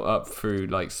 I've built up through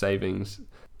like savings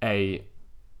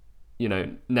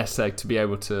nest egg to be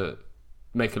able to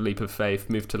make a leap of faith,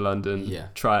 move to London,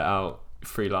 try it out,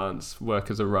 freelance,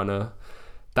 work as a runner.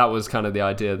 That was kind of the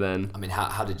idea then. I mean,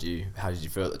 how did you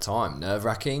feel at the time?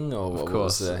 Nerve-wracking, or of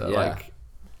course, like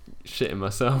shitting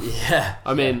myself.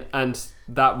 I mean, and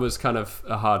that was kind of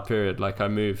a hard period. Like I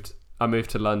moved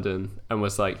to London and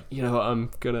was like, you know what,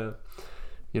 I'm gonna,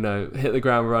 hit the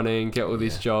ground running, get all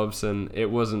these jobs, and it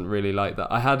wasn't really like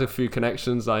that. I had a few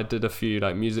connections. I did a few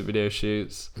like music video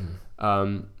shoots,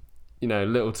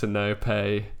 little to no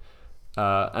pay,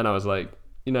 and I was like,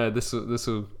 this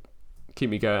will keep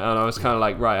me going. And I was kind of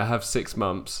like, right, I have 6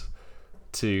 months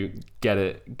to get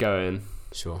it going.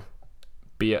 Sure.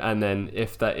 And then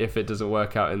if it doesn't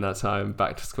work out in that time,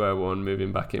 back to square one,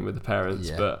 moving back in with the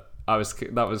parents. But that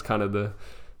was kind of the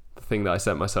thing that I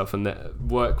set myself, and that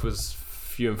work was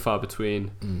few and far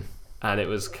between, and it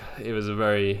was a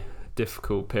very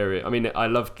difficult period. I mean, I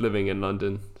loved living in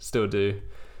London, still do,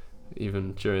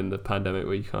 even during the pandemic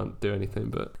where you can't do anything.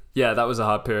 But yeah, that was a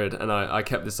hard period, and I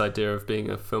kept this idea of being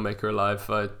a filmmaker alive.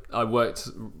 I worked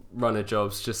runner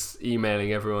jobs, just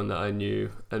emailing everyone that I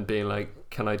knew and being like,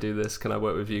 can I do this? Can I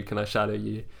work with you? Can I shadow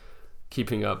you?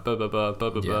 Keeping up, blah blah blah blah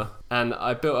blah blah. And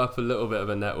I built up a little bit of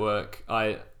a network.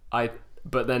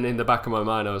 But then in the back of my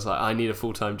mind, I was like, I need a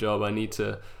full-time job.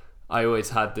 I always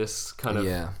had this kind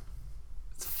of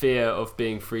fear of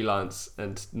being freelance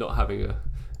and not having a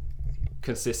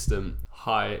consistent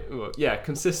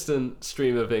consistent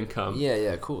stream of income. Yeah,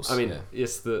 of course. I mean,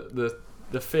 it's the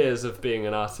fears of being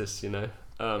an artist,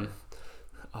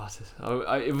 artist.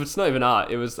 It was not even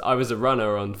art. I was a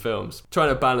runner on films, trying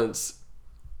to balance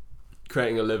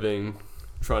creating a living,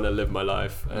 trying to live my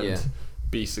life and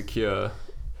be secure,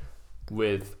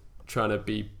 with trying to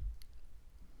be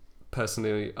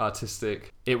personally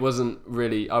artistic. It wasn't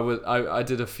really. I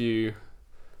did a few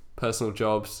personal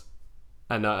jobs,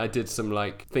 and I did some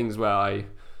like things where I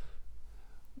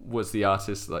was the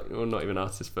artist, like, or not even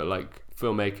artist, but like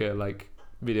filmmaker, like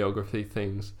videography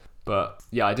things. But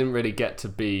yeah, I didn't really get to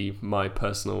be my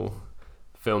personal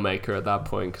filmmaker at that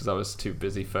point because I was too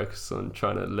busy focused on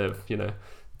trying to live,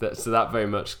 that very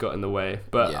much got in the way.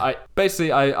 But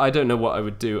Yeah. I don't know what I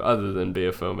would do other than be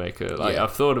a filmmaker. Like Yeah.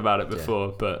 I've thought about it before,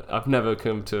 but I've never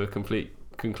come to a complete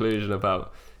conclusion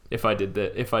about if I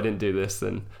didn't do this,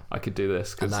 then I could do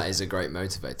this. And that is a great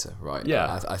motivator, right?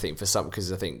 Yeah. I think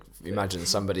because I think imagine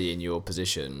somebody in your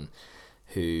position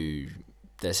who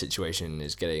their situation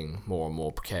is getting more and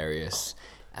more precarious,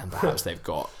 and perhaps they've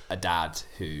got a dad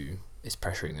who is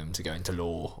pressuring them to go into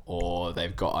law, or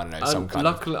they've got, I don't know, some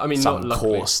kind some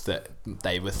course that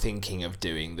they were thinking of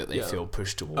doing that they feel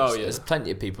pushed towards. Oh, yeah. There's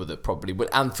plenty of people that probably would,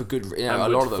 and for good, and a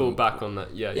would lot of them fall back on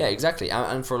that. Yeah, exactly,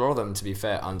 and for a lot of them, to be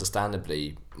fair,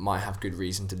 understandably, might have good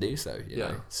reason to do so. You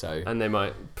know? So and they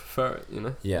might prefer it. You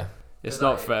know, yeah, it's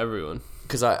not for everyone.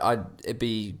 because it'd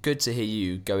be good to hear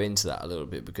you go into that a little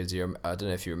bit, because I don't know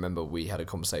if you remember, we had a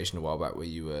conversation a while back where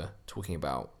you were talking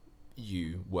about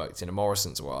you worked in a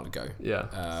Morrison's a while ago,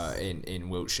 in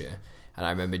Wiltshire, and I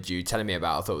remembered you telling me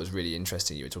about. I thought it was really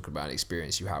interesting. You were talking about an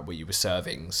experience you had where you were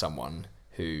serving someone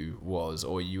who was,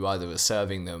 or you either were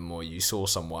serving them or you saw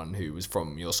someone who was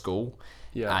from your school.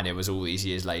 Yeah. And it was all these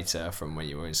years later from when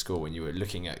you were in school, and you were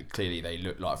looking at, clearly they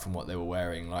looked like, from what they were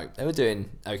wearing, like they were doing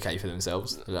okay for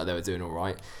themselves, like they were doing all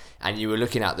right. And you were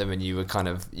looking at them and you were kind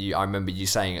of, I remember you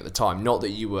saying at the time, not that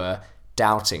you were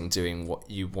doubting doing what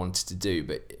you wanted to do,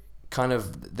 but kind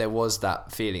of there was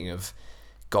that feeling of,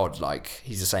 God, like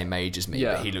he's the same age as me,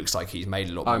 but he looks like he's made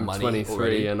a lot more money. I'm 23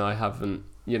 already. and I haven't,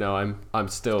 I'm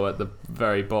still at the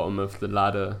very bottom of the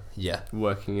ladder. Yeah.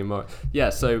 Working in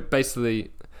so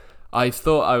basically I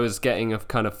thought I was getting a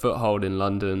kind of foothold in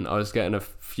London. I was getting a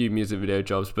few music video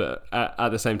jobs, but at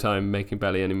the same time making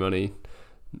barely any money,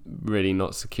 really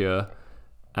not secure,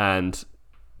 and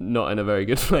not in a very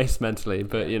good place mentally,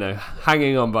 but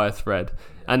hanging on by a thread.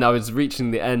 And I was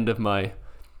reaching the end of my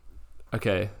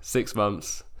 6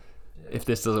 months. If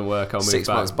this doesn't work, I'll move 6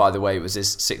 back. months, by the way, was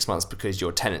this 6 months because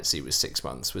your tenancy was 6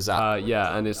 months? Was that?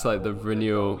 Yeah, and it's like the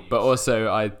renewal, but also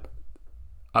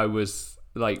I was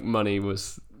like, money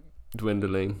was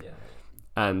dwindling,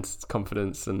 and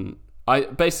confidence, and I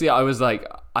was like,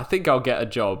 I think I'll get a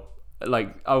job,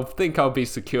 like I'll be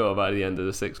secure by the end of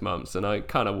the 6 months, and I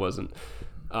kind of wasn't.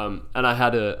 And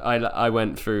I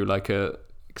went through like a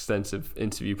extensive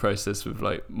interview process with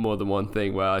like more than one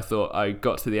thing, where I thought I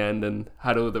got to the end and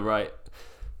had all the right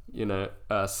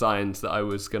signs that I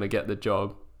was going to get the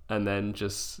job, and then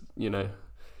just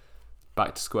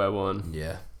back to square one,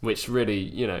 which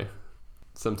really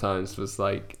sometimes was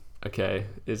like, okay,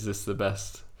 is this the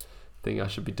best thing I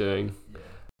should be doing?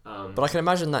 But I can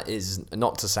imagine that is,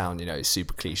 not to sound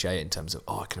super cliche in terms of,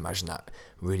 I can imagine that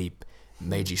really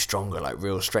made you stronger, like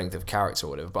real strength of character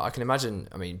or whatever, but I can imagine,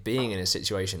 being in a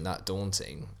situation that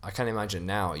daunting, I can imagine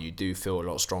now you do feel a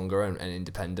lot stronger and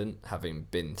independent, having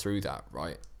been through that,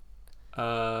 right?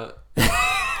 No.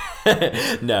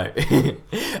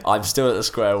 I'm still at the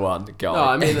square one guy. No,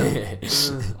 I mean,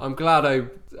 I'm glad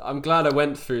I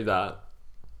went through that,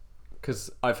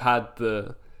 because I've had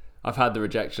the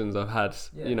rejections, I've had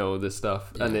all this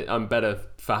stuff, and I'm better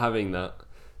for having that.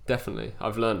 Definitely,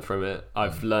 I've learned from it.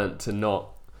 I've learned to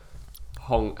not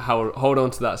hold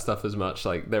on to that stuff as much.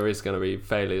 Like, there is going to be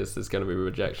failures, there's going to be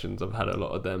rejections. I've had a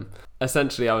lot of them.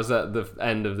 Essentially, I was at the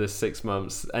end of this 6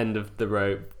 months, end of the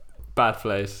rope, bad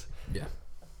place. Yeah.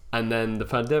 And then the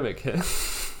pandemic hit.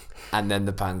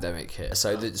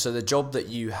 So the job that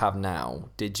you have now,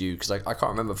 did you? Because I can't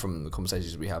remember from the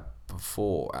conversations we had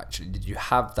before. Actually, did you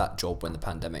have that job when the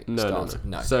pandemic started?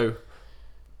 No. So,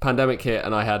 pandemic hit,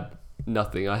 and I had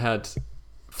nothing. I had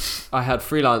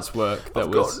freelance work that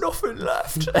I've got nothing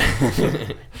left.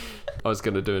 I was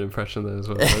going to do an impression there as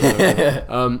well.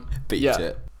 Beat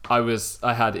it.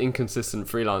 I had inconsistent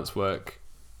freelance work,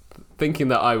 thinking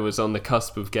that I was on the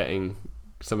cusp of getting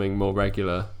something more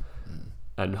regular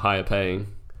and higher paying,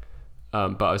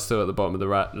 but I was still at the bottom of the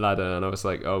ladder, and I was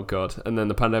like, oh god. And then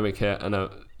the pandemic hit, and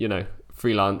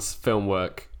freelance film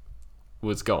work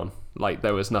was gone. Like,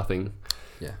 there was nothing.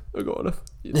 Yeah, I got enough.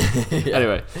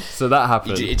 Anyway, so that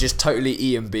happened. It just totally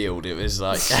Ian Bealed. It was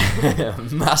like a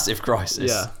massive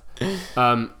crisis.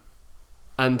 Yeah.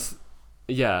 And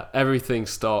everything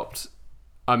stopped.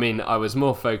 I mean, I was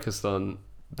more focused on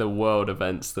the world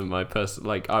events than my person.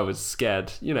 Like, I was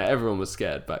scared. Everyone was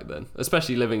scared back then,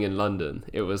 especially living in London.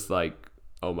 It was like,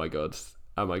 oh my god,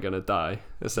 am I gonna die?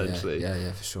 Essentially.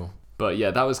 Yeah, for sure. But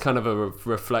that was kind of a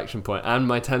reflection point, and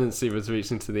my tenancy was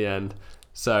reaching to the end.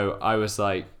 So I was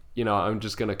like, I'm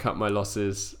just going to cut my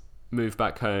losses, move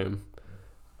back home,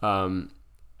 and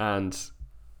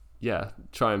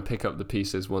try and pick up the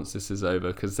pieces once this is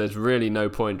over, because there's really no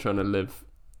point trying to live,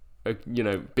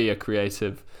 be a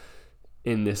creative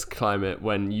in this climate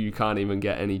when you can't even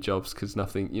get any jobs because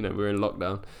nothing, we're in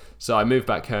lockdown. So I moved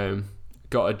back home,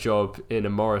 got a job in a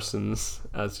Morrison's,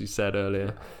 as you said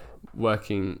earlier,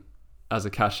 working as a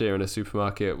cashier in a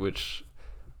supermarket, which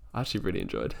I actually really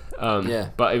enjoyed.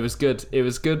 But it was good. It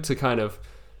was good to kind of,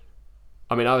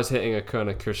 I was hitting a kind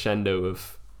of crescendo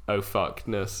of oh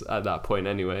fuckness at that point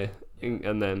anyway,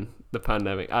 and then the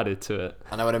pandemic added to it.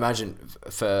 And I would imagine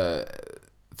for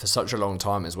such a long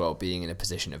time as well, being in a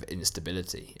position of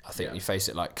instability, I think you face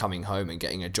it like coming home and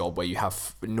getting a job where you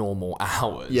have normal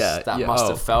hours. That must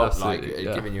have felt like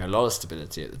it giving you a lot of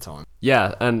stability at the time.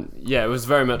 It was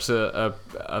very much a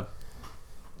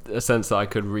sense that I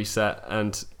could reset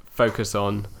and focus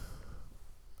on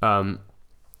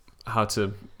how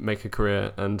to make a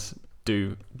career and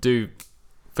do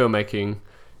filmmaking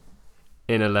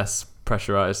in a less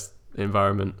pressurized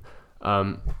environment.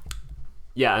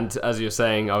 And as you're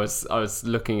saying, I was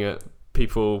looking at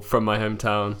people from my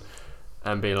hometown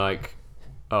and being like,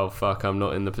 oh fuck, I'm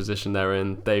not in the position they're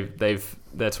in.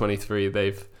 They're 23,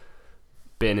 they've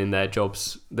been in their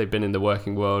jobs, they've been in the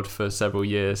working world for several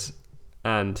years,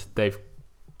 and they've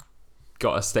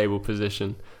got a stable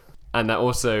position. And that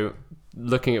also,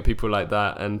 looking at people like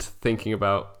that and thinking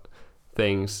about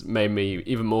things made me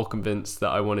even more convinced that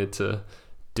I wanted to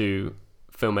do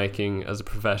filmmaking as a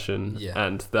profession,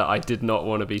 and that I did not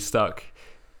want to be stuck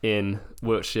in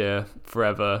Wiltshire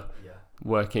forever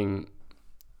working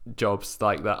jobs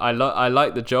like that. I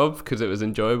liked the job because it was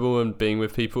enjoyable and being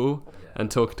with people and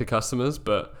talking to customers,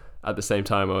 but at the same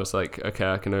time I was like,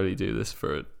 okay, I can only do this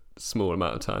for a small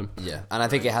amount of time. And I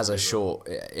think it has a short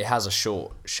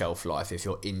shelf life if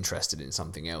you're interested in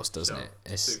something else, doesn't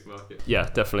it? Yeah,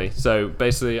 definitely. So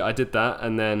basically I did that,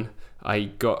 and then I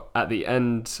got, at the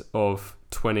end of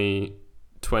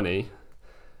 2020,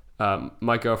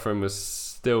 my girlfriend was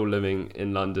still living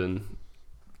in London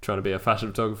trying to be a fashion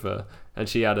photographer, and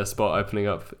she had a spot opening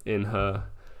up in her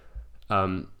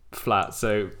flat.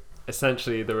 So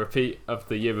essentially the repeat of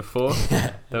the year before,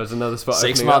 there was another spot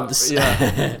 6 opening months.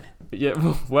 Up.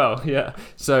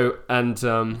 So, and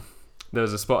there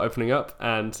was a spot opening up,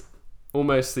 and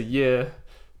almost a year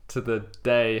to the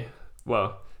day,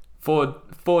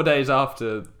 4 days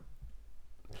after,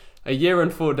 a year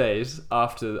and 4 days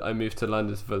after I moved to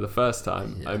London for the first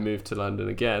time, I moved to London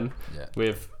again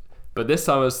but this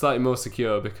time I was slightly more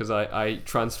secure because I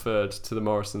transferred to the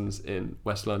Morrison's in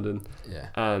West London.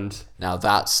 And now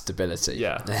that's stability.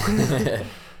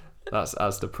 That's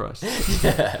Asda price.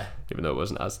 Even though it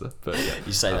wasn't Asda, but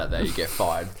you say that there, you get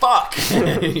fired. Fuck.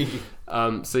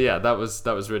 So that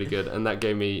was really good, and that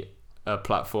gave me a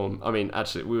platform.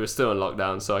 Actually we were still in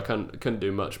lockdown, so I couldn't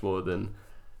do much more than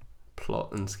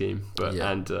plot and scheme,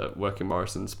 and work in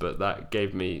Morrison's, but that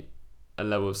gave me a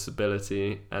level of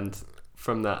stability, and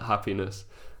from that happiness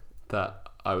that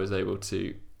I was able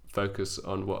to focus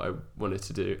on what I wanted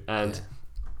to do. And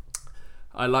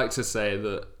I like to say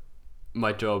that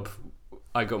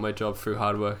I got my job through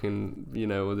hard work and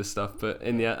all this stuff, but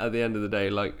at the end of the day,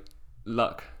 like,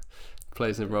 luck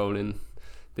plays a role in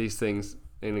these things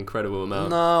an incredible amount.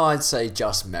 No, I'd say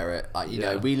just merit.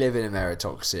 We live in a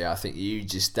meritocracy. I think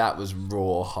that was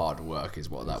raw hard work is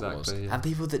what that was. Yeah. And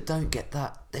people that don't get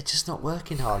that, they're just not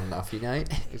working hard enough,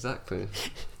 Exactly.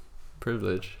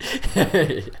 Privilege.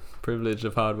 Privilege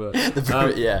of hard work.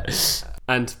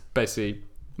 And basically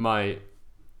my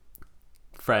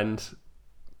friend,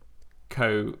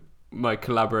 my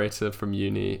collaborator from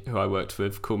uni who I worked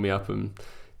with, called me up, and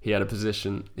he had a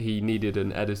position. He needed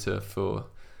an editor for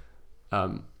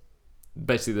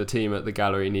basically the team at the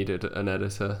gallery needed an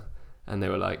editor, and they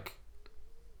were like,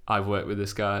 I've worked with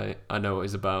this guy, I know what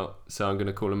he's about, so I'm going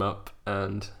to call him up.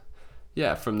 And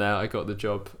from there I got the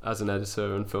job as an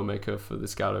editor and filmmaker for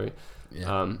this gallery.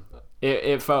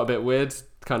 It felt a bit weird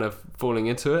kind of falling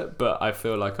into it, but I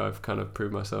feel like I've kind of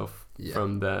proved myself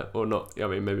from there, or not.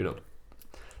 Maybe not,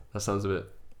 that sounds a bit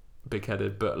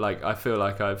big-headed, but like I feel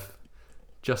like I've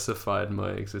justified my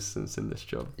existence in this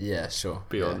job.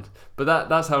 Beyond. But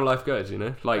that's how life goes,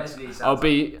 Like I'll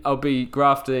be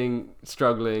grafting,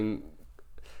 struggling,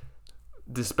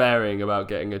 despairing about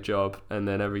getting a job, and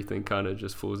then everything kind of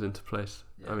just falls into place.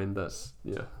 That's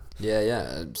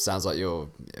it sounds like you're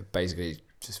basically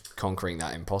just conquering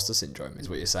that imposter syndrome is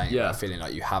what you're saying. Feeling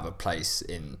like you have a place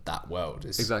in that world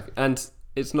exactly. And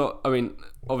it's not,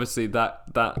 obviously that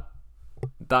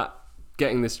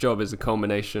getting this job is a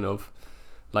culmination of,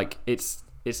 like, it's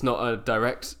not a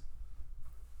direct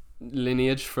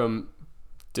lineage from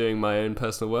doing my own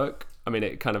personal work.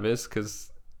 It kind of is,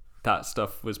 because that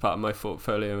stuff was part of my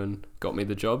portfolio and got me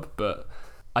the job, but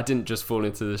I didn't just fall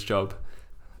into this job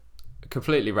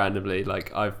completely randomly.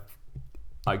 Like,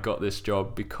 I got this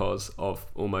job because of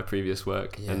all my previous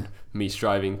work and me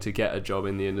striving to get a job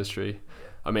in the industry.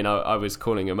 I mean, I was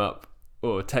calling him up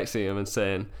or texting him and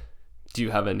saying, do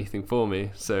you have anything for me?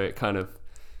 So it kind of,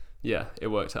 it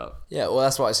worked out. Yeah, well,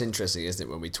 that's why it's interesting, isn't it,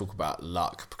 when we talk about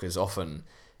luck? Because often,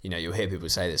 you'll hear people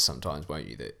say this sometimes, won't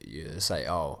you? That you say,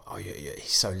 yeah,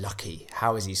 he's so lucky.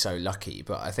 How is he so lucky?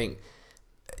 But I think...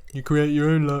 You create your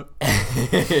own luck.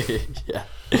 Yeah.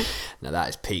 Now that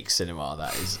is peak cinema,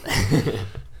 that is.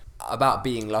 About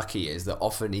being lucky is that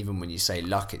often, even when you say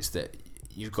luck, it's that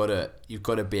you've got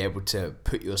to be able to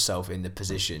put yourself in the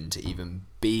position to even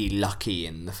be lucky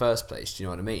in the first place. Do you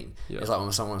know what I mean? Yeah. It's like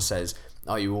when someone says,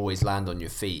 "Oh, you always land on your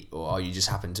feet," or "Oh, you just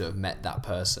happen to have met that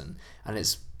person." And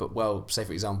say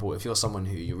for example, if you're someone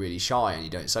who you're really shy and you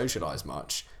don't socialise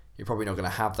much, you're probably not going to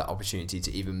have that opportunity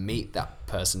to even meet that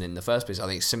person in the first place. I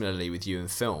think similarly with you in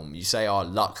film, you say,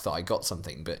 luck that I got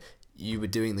something, but you were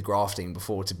doing the grafting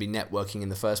before to be networking in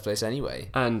the first place anyway.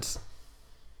 And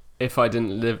if I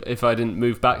didn't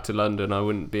move back to London, I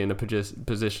wouldn't be in a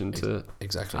position to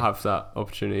have that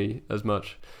opportunity as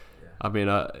much. Yeah. I mean,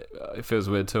 it feels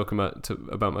weird talking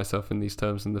about myself in these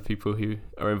terms, and the people who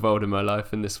are involved in my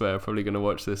life in this way are probably going to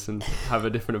watch this and have a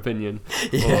different opinion.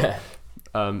 Yeah.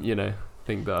 Or,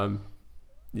 think that I'm...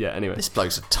 Yeah, anyway. This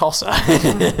bloke's a tosser.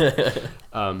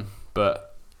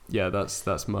 But, yeah,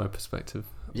 that's my perspective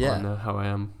on how I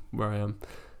am, where I am.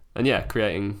 And,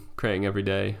 creating every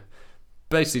day.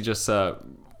 Basically just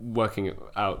working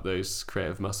out those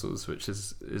creative muscles, which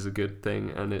is a good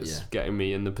thing, and it's getting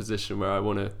me in the position where I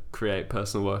want to create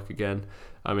personal work again.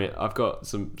 I mean, I've got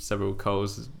several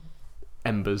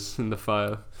embers in the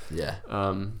fire. Yeah.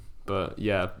 But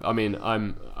I mean,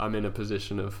 I'm in a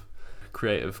position of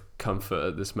creative comfort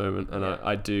at this moment, and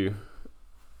I do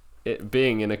it.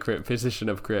 Being in a position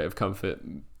of creative comfort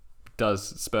does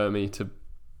spur me to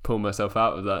pull myself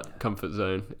out of that comfort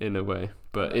zone in a way.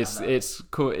 But it's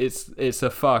cool. It's a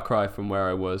far cry from where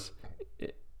I was,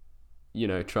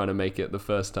 trying to make it the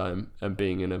first time and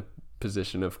being in a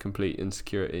position of complete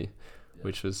insecurity,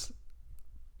 which was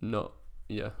not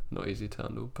easy to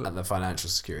handle. But, and the financial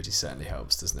security certainly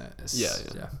helps, doesn't it?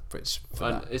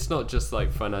 It's not just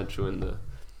like financial in the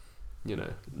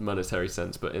monetary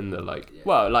sense, but in the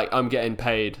I'm getting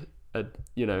paid a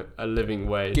living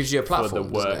wage, gives you a platform for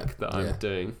the work that I'm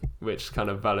doing, which kind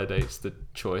of validates the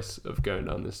choice of going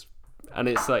down this. And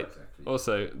it's like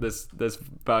also there's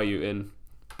value in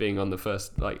being on the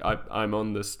first, I'm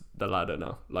on the ladder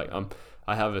now.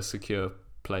 I have a secure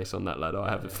place on that ladder. I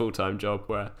have a full-time job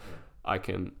where I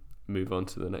can move on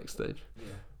to the next stage.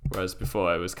 Whereas before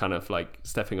I was kind of like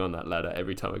stepping on that ladder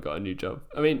every time I got a new job.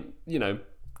 I mean,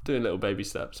 doing little baby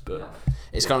steps, but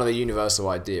it's kind of a universal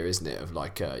idea, isn't it, of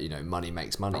money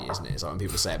makes money, isn't it? It's like when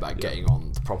people say about getting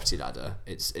on the property ladder,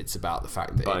 it's about the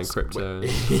fact that buying crypto.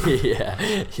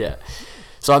 yeah.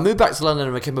 So I moved back to London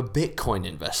and became a Bitcoin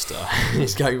investor.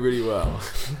 It's going really well.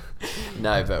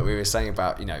 No, but we were saying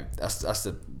about that's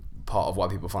the part of why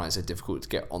people find it so difficult to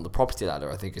get on the property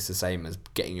ladder. I think it's the same as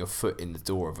getting your foot in the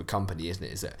door of a company, isn't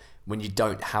it? Is that when you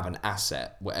don't have an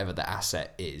asset, whatever the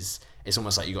asset is, it's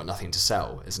almost like you've got nothing to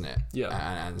sell, isn't it?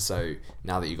 Yeah. And so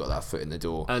now that you've got that foot in the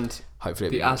door, and hopefully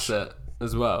the asset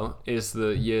as well is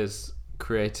the years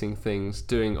creating things,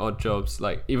 doing odd jobs.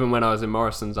 Like even when I was in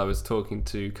Morrison's, I was talking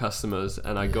to customers,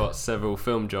 and I got several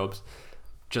film jobs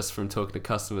just from talking to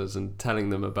customers and telling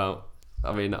them about.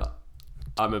 I mean,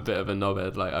 I'm a bit of a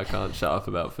knobhead. Like I can't shut up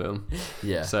about film.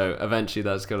 Yeah. So eventually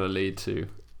that's going to lead to,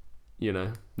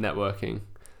 networking.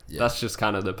 Yeah. That's just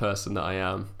kind of the person that I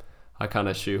am. I kind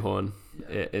of shoehorn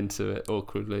it into it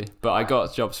awkwardly, but I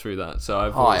got jobs through that. So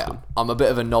I'm a bit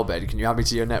of a knobhead. Can you add me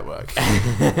to your network?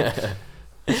 And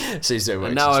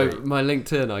now my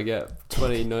LinkedIn, I get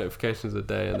 20 notifications a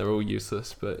day, and they're all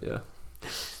useless. But yeah.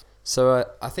 So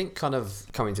I think kind of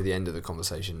coming to the end of the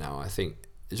conversation now, I think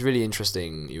it's really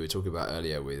interesting. You were talking about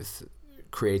earlier with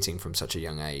creating from such a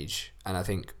young age, and I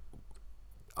think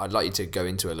I'd like you to go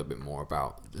into a little bit more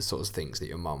about the sorts of things that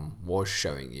your mum was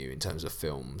showing you in terms of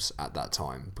films at that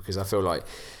time, because I feel like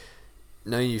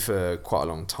knowing you for quite a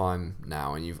long time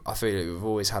now, and I feel like you've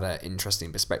always had an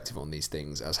interesting perspective on these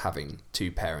things as having two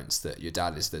parents. That your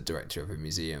dad is the director of a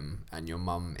museum and your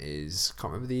mum is,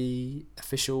 can't remember the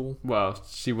official. Well,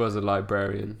 she was a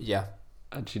librarian. Yeah,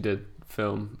 and she did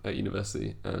film at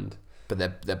university, but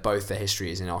they're both, their history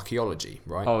is in archaeology,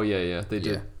 right? Oh yeah, they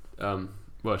did.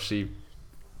 Well, she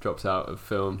dropped out of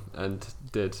film and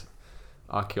did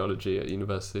archaeology at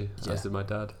university, as did my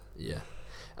dad. Yeah,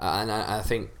 and I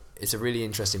think it's a really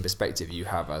interesting perspective you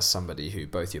have as somebody who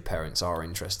both your parents are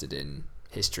interested in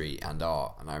history and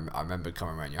art. And I remember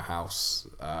coming around your house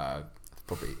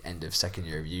probably end of second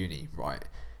year of uni, right?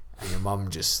 And your mum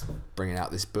just bringing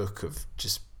out this book of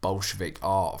just Bolshevik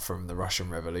art from the Russian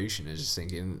Revolution, and just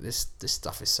thinking this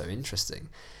stuff is so interesting.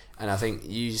 And I think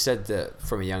you said that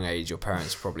from a young age, your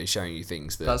parents were probably showing you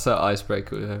things that... That's our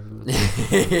icebreaker with everyone.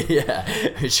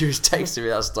 Yeah, she was texting me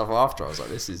that stuff after. I was like,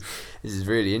 this is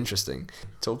really interesting.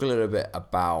 Talk a little bit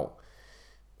about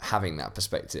having that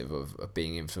perspective of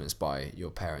being influenced by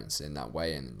your parents in that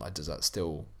way, and like, does that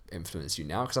still influence you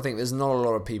now? Because I think there's not a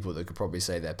lot of people that could probably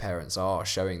say their parents are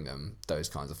showing them those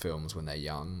kinds of films when they're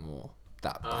young, or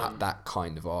that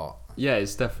kind of art. Yeah,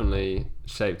 it's definitely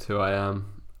shaped who I am.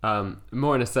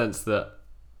 More in a sense that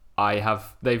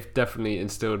they've definitely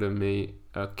instilled in me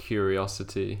a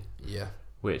curiosity,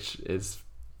 which is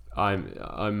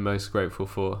I'm most grateful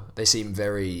for. They seem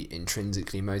very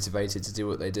intrinsically motivated to do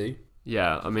what they do.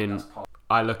 Yeah, I mean,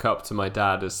 I look up to my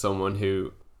dad as someone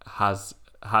who has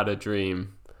had a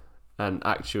dream and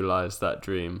actualized that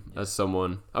dream as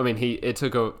someone. I mean, it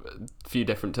took a few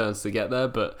different turns to get there,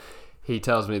 but he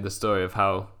tells me the story of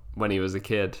how when he was a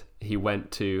kid, he went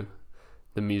to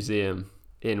the museum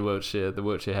in Wiltshire, the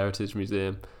Wiltshire Heritage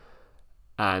Museum,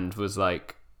 and was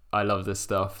like, I love this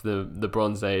stuff, the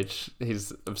Bronze Age.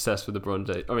 He's obsessed with the Bronze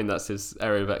Age. I mean, that's his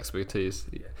area of expertise.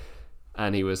 Yeah.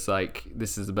 And he was like,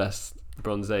 this is the best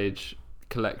Bronze Age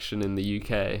collection in the UK.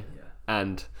 Yeah.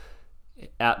 And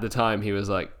at the time he was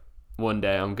like, one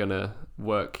day I'm gonna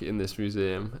work in this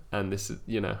museum, and this is,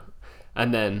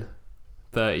 and then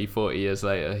 30, 40 years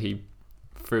later, he,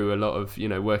 through a lot of,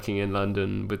 working in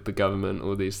London with the government,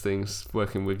 all these things,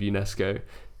 working with UNESCO,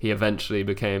 he eventually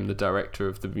became the director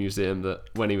of the museum that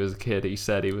when he was a kid he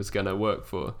said he was going to work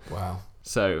for. Wow.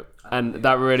 So, and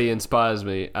that really inspires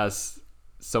me as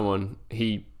someone.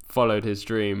 He followed his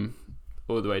dream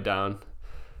all the way down,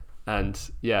 and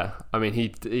yeah, I mean,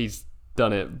 he's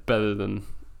done it better than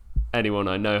anyone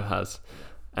I know has,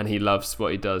 and he loves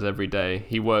what he does every day.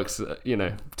 He works,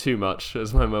 too much,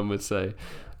 as my mum would say.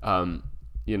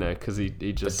 Because he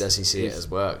just... But does he see it as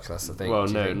work? That's the thing. Well,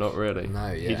 no, not really.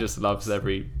 No, yeah. He just loves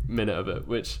every minute of it,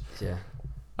 which... Yeah.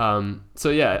 So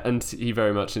yeah, and he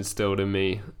very much instilled in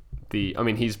me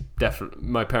he's definitely...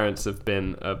 My parents have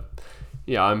been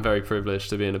I'm very privileged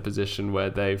to be in a position where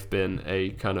they've been a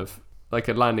kind of like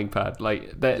a landing pad.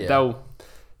 Like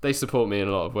they support me in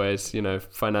a lot of ways,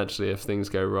 financially if things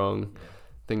go wrong,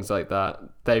 things like that.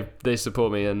 They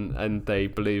support me and they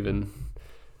believe in,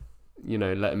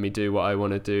 letting me do what I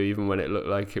want to do, even when it looked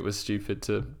like it was stupid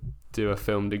to do a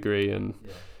film degree and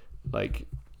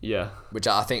Which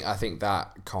I think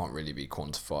that can't really be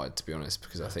quantified, to be honest,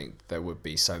 because I think there would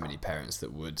be so many parents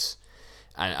that would,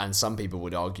 and some people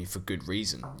would argue for good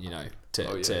reason,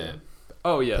 to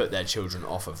put their children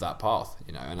off of that path,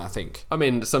 and I think... I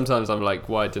mean, sometimes I'm like,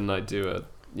 why didn't I do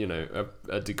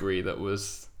a degree that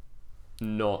was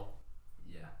not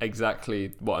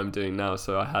exactly what I'm doing now,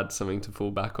 so I had something to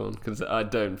fall back on, because I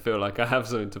don't feel like I have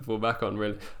something to fall back on,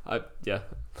 really. But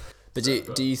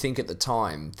do you think at the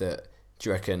time that, do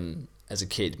you reckon as a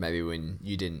kid, maybe when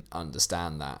you didn't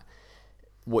understand that,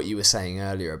 what you were saying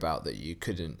earlier about that you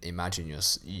couldn't imagine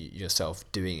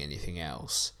yourself doing anything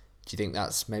else, do you think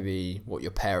that's maybe what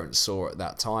your parents saw at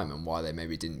that time and why they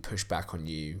maybe didn't push back on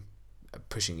you,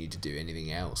 pushing you to do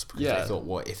anything else? Because they thought,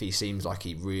 what if he seems like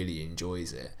he really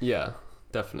enjoys it? Yeah,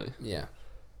 definitely. Yeah.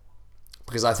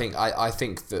 Because I think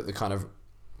that the kind of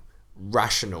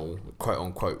rational, quote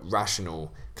unquote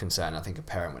rational concern I think a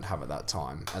parent would have at that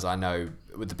time, as I know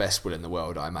with the best will in the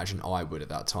world I imagine I would at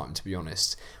that time, to be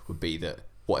honest, would be that,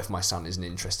 what if my son isn't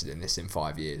interested in this in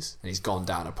 5 years and he's gone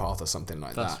down a path or something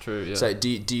like that? That's true, yeah. So do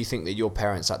you think that your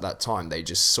parents at that time, they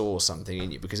just saw something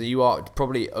in you? Because you are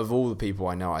probably, of all the people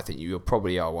I know, I think you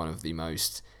probably are one of the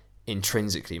most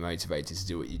intrinsically motivated to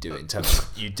do what you do, in terms of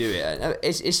you do it. And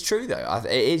it's true though.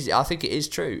 I think it is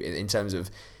true in terms of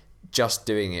just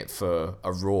doing it for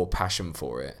a raw passion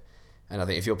for it. And I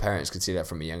think if your parents could see that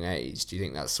from a young age, do you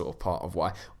think that's sort of part of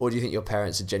why? Or do you think your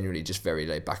parents are generally just very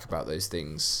laid back about those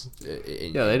things?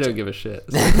 They don't give a shit.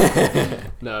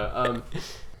 No,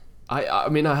 I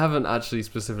mean, I haven't actually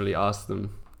specifically asked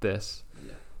them this,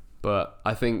 but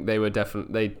I think they were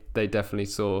definitely, they definitely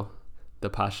saw the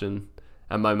passion.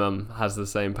 And my mum has the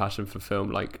same passion for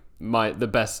film. Like, the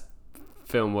best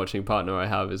film watching partner I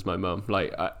have is my mum.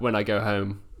 Like, when I go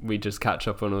home, we just catch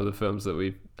up on all the films that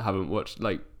we haven't watched.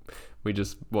 Like, we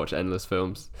just watch endless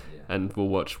films, and we'll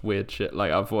watch weird shit.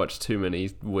 Like, I've watched too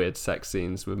many weird sex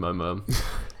scenes with my mum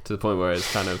to the point where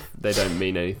it's kind of, they don't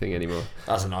mean anything anymore.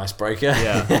 That's an icebreaker.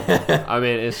 Yeah. I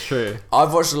mean, it's true.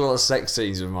 I've watched a lot of sex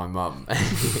scenes with my mum.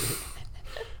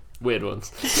 Weird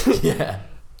ones. Yeah.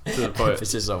 to the point.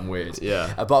 Emphasis on weird.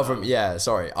 Yeah. Apart from,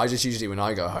 sorry. I just usually, when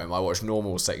I go home, I watch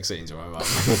normal sex scenes with my mum.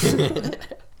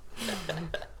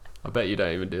 I bet you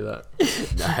don't even do that.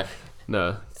 No.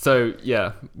 No. So,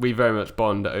 yeah, we very much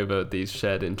bond over these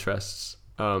shared interests.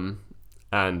 And,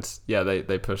 yeah,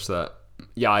 they push that.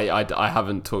 Yeah, I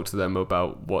haven't talked to them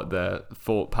about what their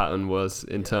thought pattern was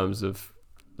in terms of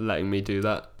letting me do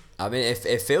that. I mean,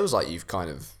 it feels like you've kind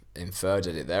of inferred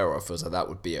it there, or it feels like that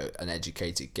would be an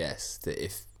educated guess, that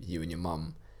if you and your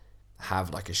mum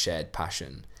have like a shared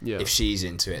passion, if she's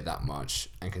into it that much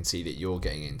and can see that you're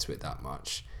getting into it that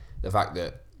much, the fact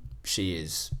that she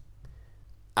is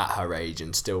at her age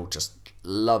and still just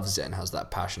loves it and has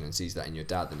that passion and sees that in your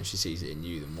dad, then if she sees it in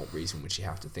you, then what reason would she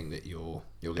have to think that you're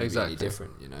going to be any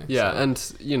different, you know? Yeah, so.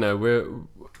 And you know,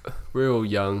 we're all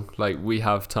young, like we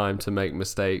have time to make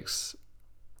mistakes.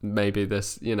 Maybe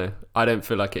this, you know, I don't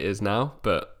feel like it is now,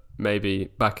 but maybe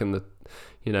back in the,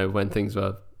 you know, when things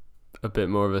were a bit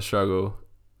more of a struggle,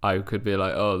 I could be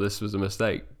like, oh, this was a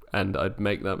mistake, and I'd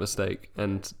make that mistake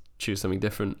and choose something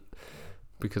different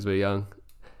because we're young.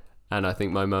 And I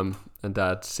think my mum and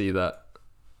dad see that,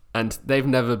 and they've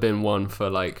never been one for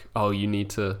like, oh, you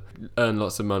need to earn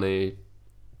lots of money,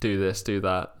 do this, do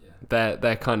that.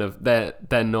 They're kind of they're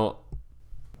not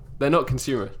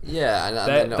consumer. Yeah,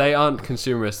 and they aren't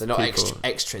consumerist. They're not people.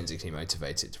 Extrinsically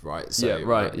motivated, right? So, yeah,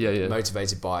 right. Yeah.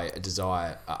 Motivated by a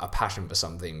desire, a passion for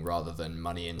something, rather than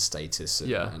money and status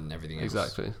and everything else.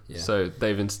 Exactly. Yeah. So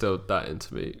they've instilled that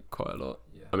into me quite a lot.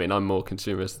 Yeah. I mean, I'm more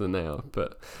consumerist than they are,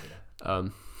 but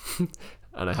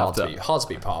and I have hard to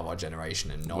be part of our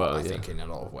generation and not. Well, I think in a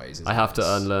lot of ways. I have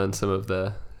to unlearn some of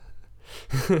their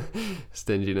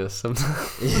stinginess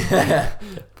sometimes. Yeah.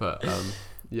 But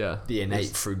yeah. The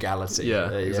innate frugality.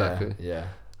 Yeah, exactly. Yeah.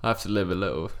 I have to live a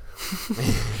little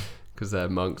because they're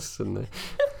monks and they.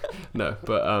 No,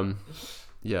 but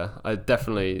yeah, I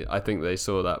think they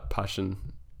saw that passion,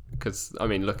 because I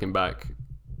mean, looking back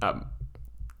at,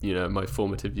 you know, my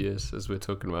formative years as we're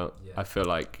talking about, I feel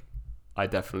like I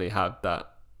definitely had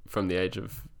that from the age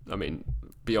of, I mean,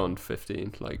 beyond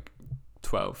 15, like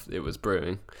 12, it was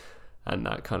brewing, and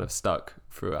that kind of stuck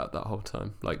throughout that whole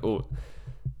time. Like,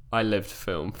 I lived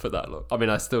film for that long. I mean,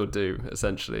 I still do,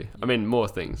 essentially. I mean, more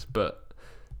things, but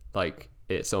like,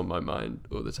 it's on my mind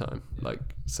all the time. Like,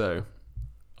 so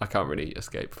I can't really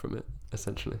escape from it,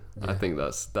 essentially. I think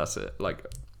that's it. Like,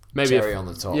 maybe cherry on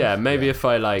the top. Yeah, maybe if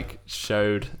I like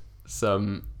showed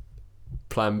some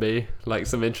plan B, like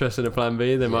some interest in a plan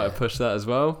B, they might have pushed that as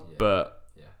well, but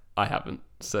I haven't.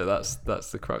 So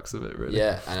that's the crux of it, really.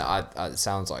 Yeah, and it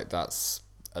sounds like that's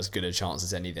as good a chance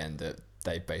as any then, that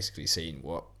they've basically seen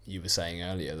what you were saying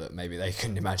earlier, that maybe they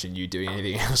couldn't imagine you doing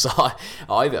anything else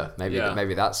either.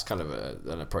 Maybe that's kind of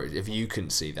an approach. If you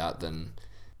couldn't see that, then...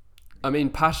 I mean,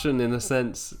 passion in a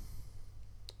sense...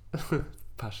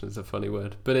 passion is a funny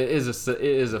word, but it is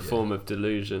a form of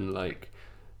delusion, like,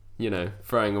 you know,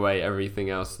 throwing away everything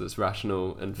else that's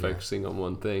rational and focusing on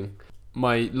one thing.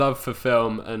 My love for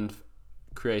film and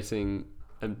creating,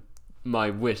 and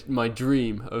my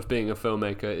dream of being a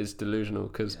filmmaker is delusional,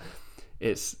 because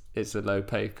it's a low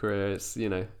paid career. It's, you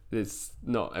know, it's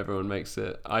not everyone makes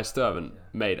it. I still haven't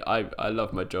made. I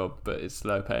love my job, but it's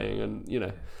low paying, and you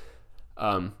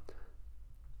know,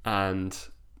 and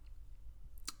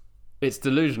it's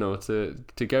delusional to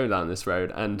go down this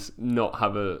road and not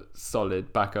have a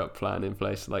solid backup plan in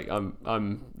place. Like,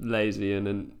 I'm lazy and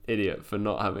an idiot for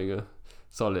not having a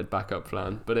solid backup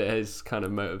plan, but it is kind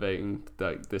of motivating.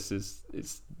 Like,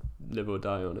 it's live or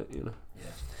die on it, you know. Yeah.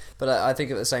 But I think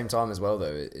at the same time as well,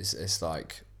 though, it's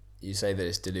like, you say that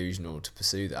it's delusional to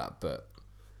pursue that, but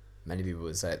many people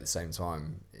would say at the same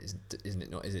time, is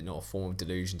it not a form of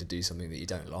delusion to do something that you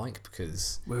don't like?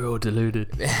 Because we're all deluded.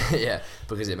 Yeah,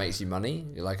 because it makes you money.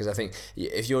 Like, because I think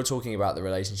if you're talking about the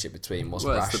relationship between what's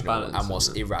rational and what's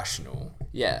irrational,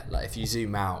 like if you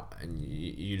zoom out and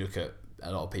you look at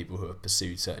a lot of people who have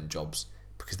pursued certain jobs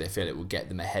because they feel it will get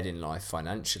them ahead in life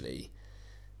financially,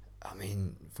 I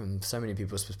mean, from so many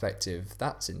people's perspective,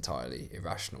 that's entirely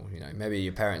irrational. You know, maybe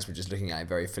your parents were just looking at it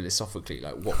very philosophically,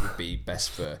 like what would be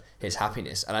best for his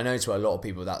happiness. And I know to a lot of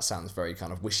people that sounds very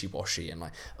kind of wishy-washy and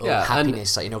like,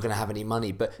 happiness, like you're not going to have any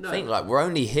money. But think, like, we're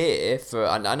only here for,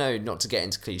 and I know not to get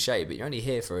into cliche, but you're only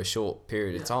here for a short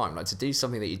period of time. Like, to do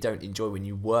something that you don't enjoy when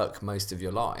you work most of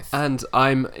your life. And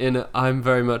I'm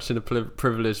very much in a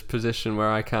privileged position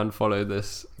where I can follow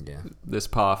this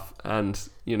path and,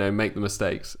 you know, make the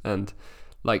mistakes. And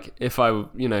like, if I,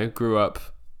 you know, grew up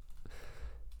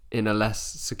in a less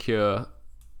secure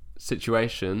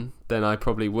situation, then I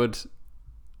probably would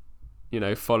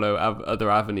follow other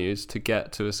avenues to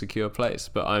get to a secure place.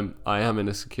 But I am in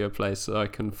a secure place, so I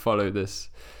can follow this,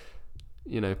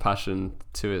 passion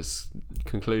to its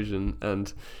conclusion,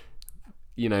 and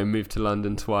move to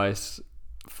London twice,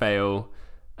 fail,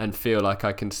 and feel like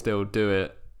I can still do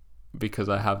it because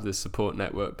I have this support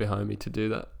network behind me to do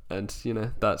that. And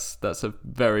that's a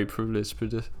very privileged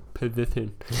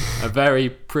position, a very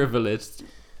privileged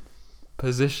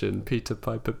position. Peter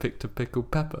Piper picked a pickled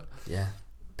pepper. Yeah,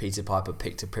 Peter Piper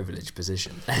picked a privileged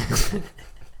position.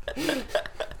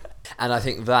 And I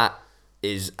think that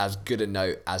is as good a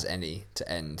note as any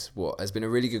to end what has been a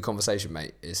really good conversation,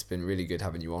 mate. It's been really good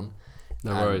having you on.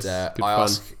 No worries. Good fun.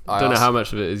 I don't know how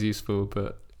much of it is useful,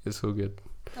 but it's all good.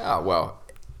 Oh, well,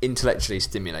 intellectually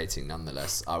stimulating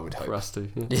nonetheless, I would hope. For us too.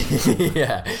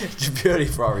 Yeah, purely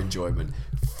for our enjoyment.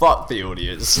 Fuck the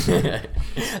audience.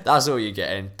 That's all you're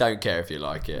getting. Don't care if you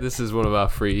like it. This is one of our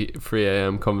 3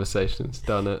 a.m. conversations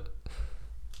done at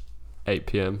 8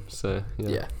 p.m. So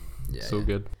yeah, it's all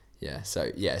good. Yeah,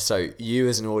 so you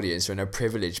as an audience are in a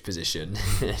privileged position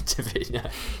to be.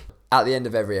 At the end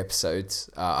of every episode,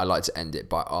 I like to end it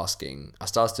by asking. I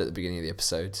started at the beginning of the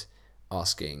episode,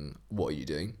 asking, "What are you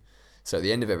doing?" So at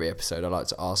the end of every episode, I like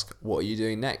to ask, "What are you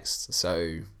doing next?"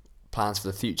 So plans for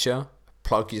the future.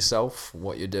 Plug yourself,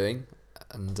 what you're doing,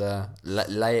 and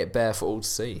lay it bare for all to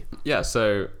see. Yeah.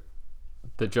 So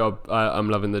the job, I'm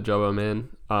loving the job I'm in.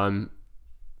 I'm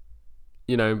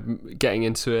getting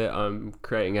into it. I'm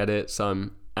creating edits.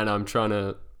 I'm trying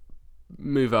to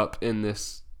move up in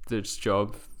this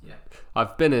job. Yeah.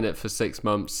 I've been in it for 6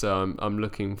 months, so I'm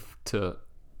looking to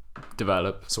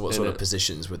develop. So what sort of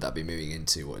positions would that be moving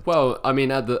into? Well, I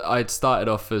mean, I'd started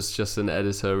off as just an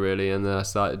editor really, and then I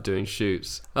started doing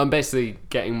shoots. I'm basically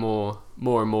getting more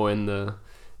and more in the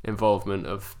involvement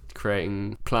of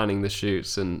planning the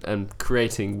shoots and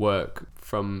creating work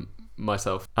from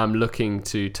myself. I'm looking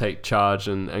to take charge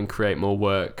and create more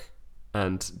work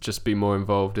and just be more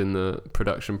involved in the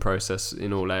production process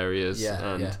in all areas.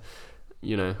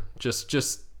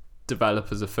 Just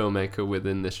develop as a filmmaker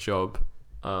within this job,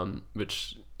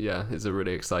 which is a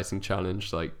really exciting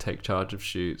challenge. Like, take charge of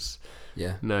shoots,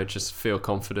 just feel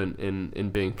confident in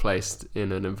being placed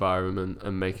in an environment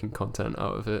and making content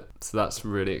out of it. So that's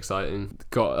really exciting.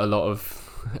 Got a lot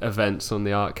of events on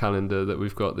the art calendar that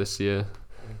we've got this year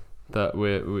that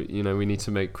we need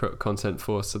to make content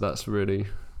for, so that's really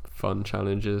fun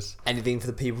challenges. Anything for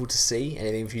the people to see?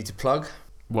 Anything for you to plug?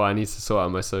 Well, I need to sort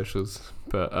out my socials,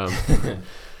 but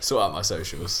sort out my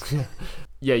socials.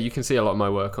 Yeah, you can see a lot of my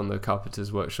work on the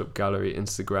Carpenters Workshop Gallery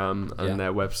Instagram and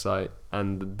their website,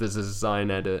 and there's a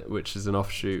Design Edit, which is an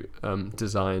offshoot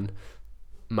design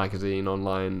magazine,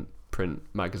 online print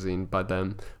magazine by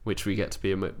them, which we get to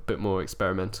be a bit more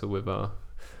experimental with our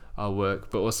work.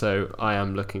 But also I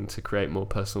am looking to create more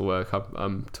personal work.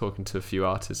 I'm talking to a few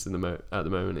artists at the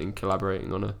moment and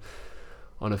collaborating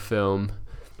on a film,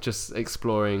 just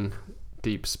exploring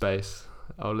deep space.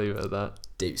 I'll leave it at that.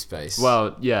 Deep space.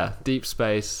 Well, yeah, deep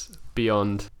space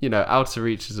beyond, outer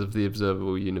reaches of the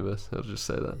observable universe. I'll just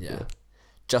say that. Yeah.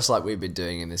 Just like we've been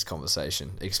doing in this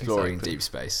conversation, exploring deep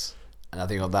space. And I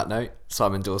think on that note,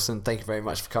 Simon Dawson, thank you very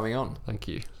much for coming on. Thank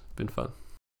you. It's been fun.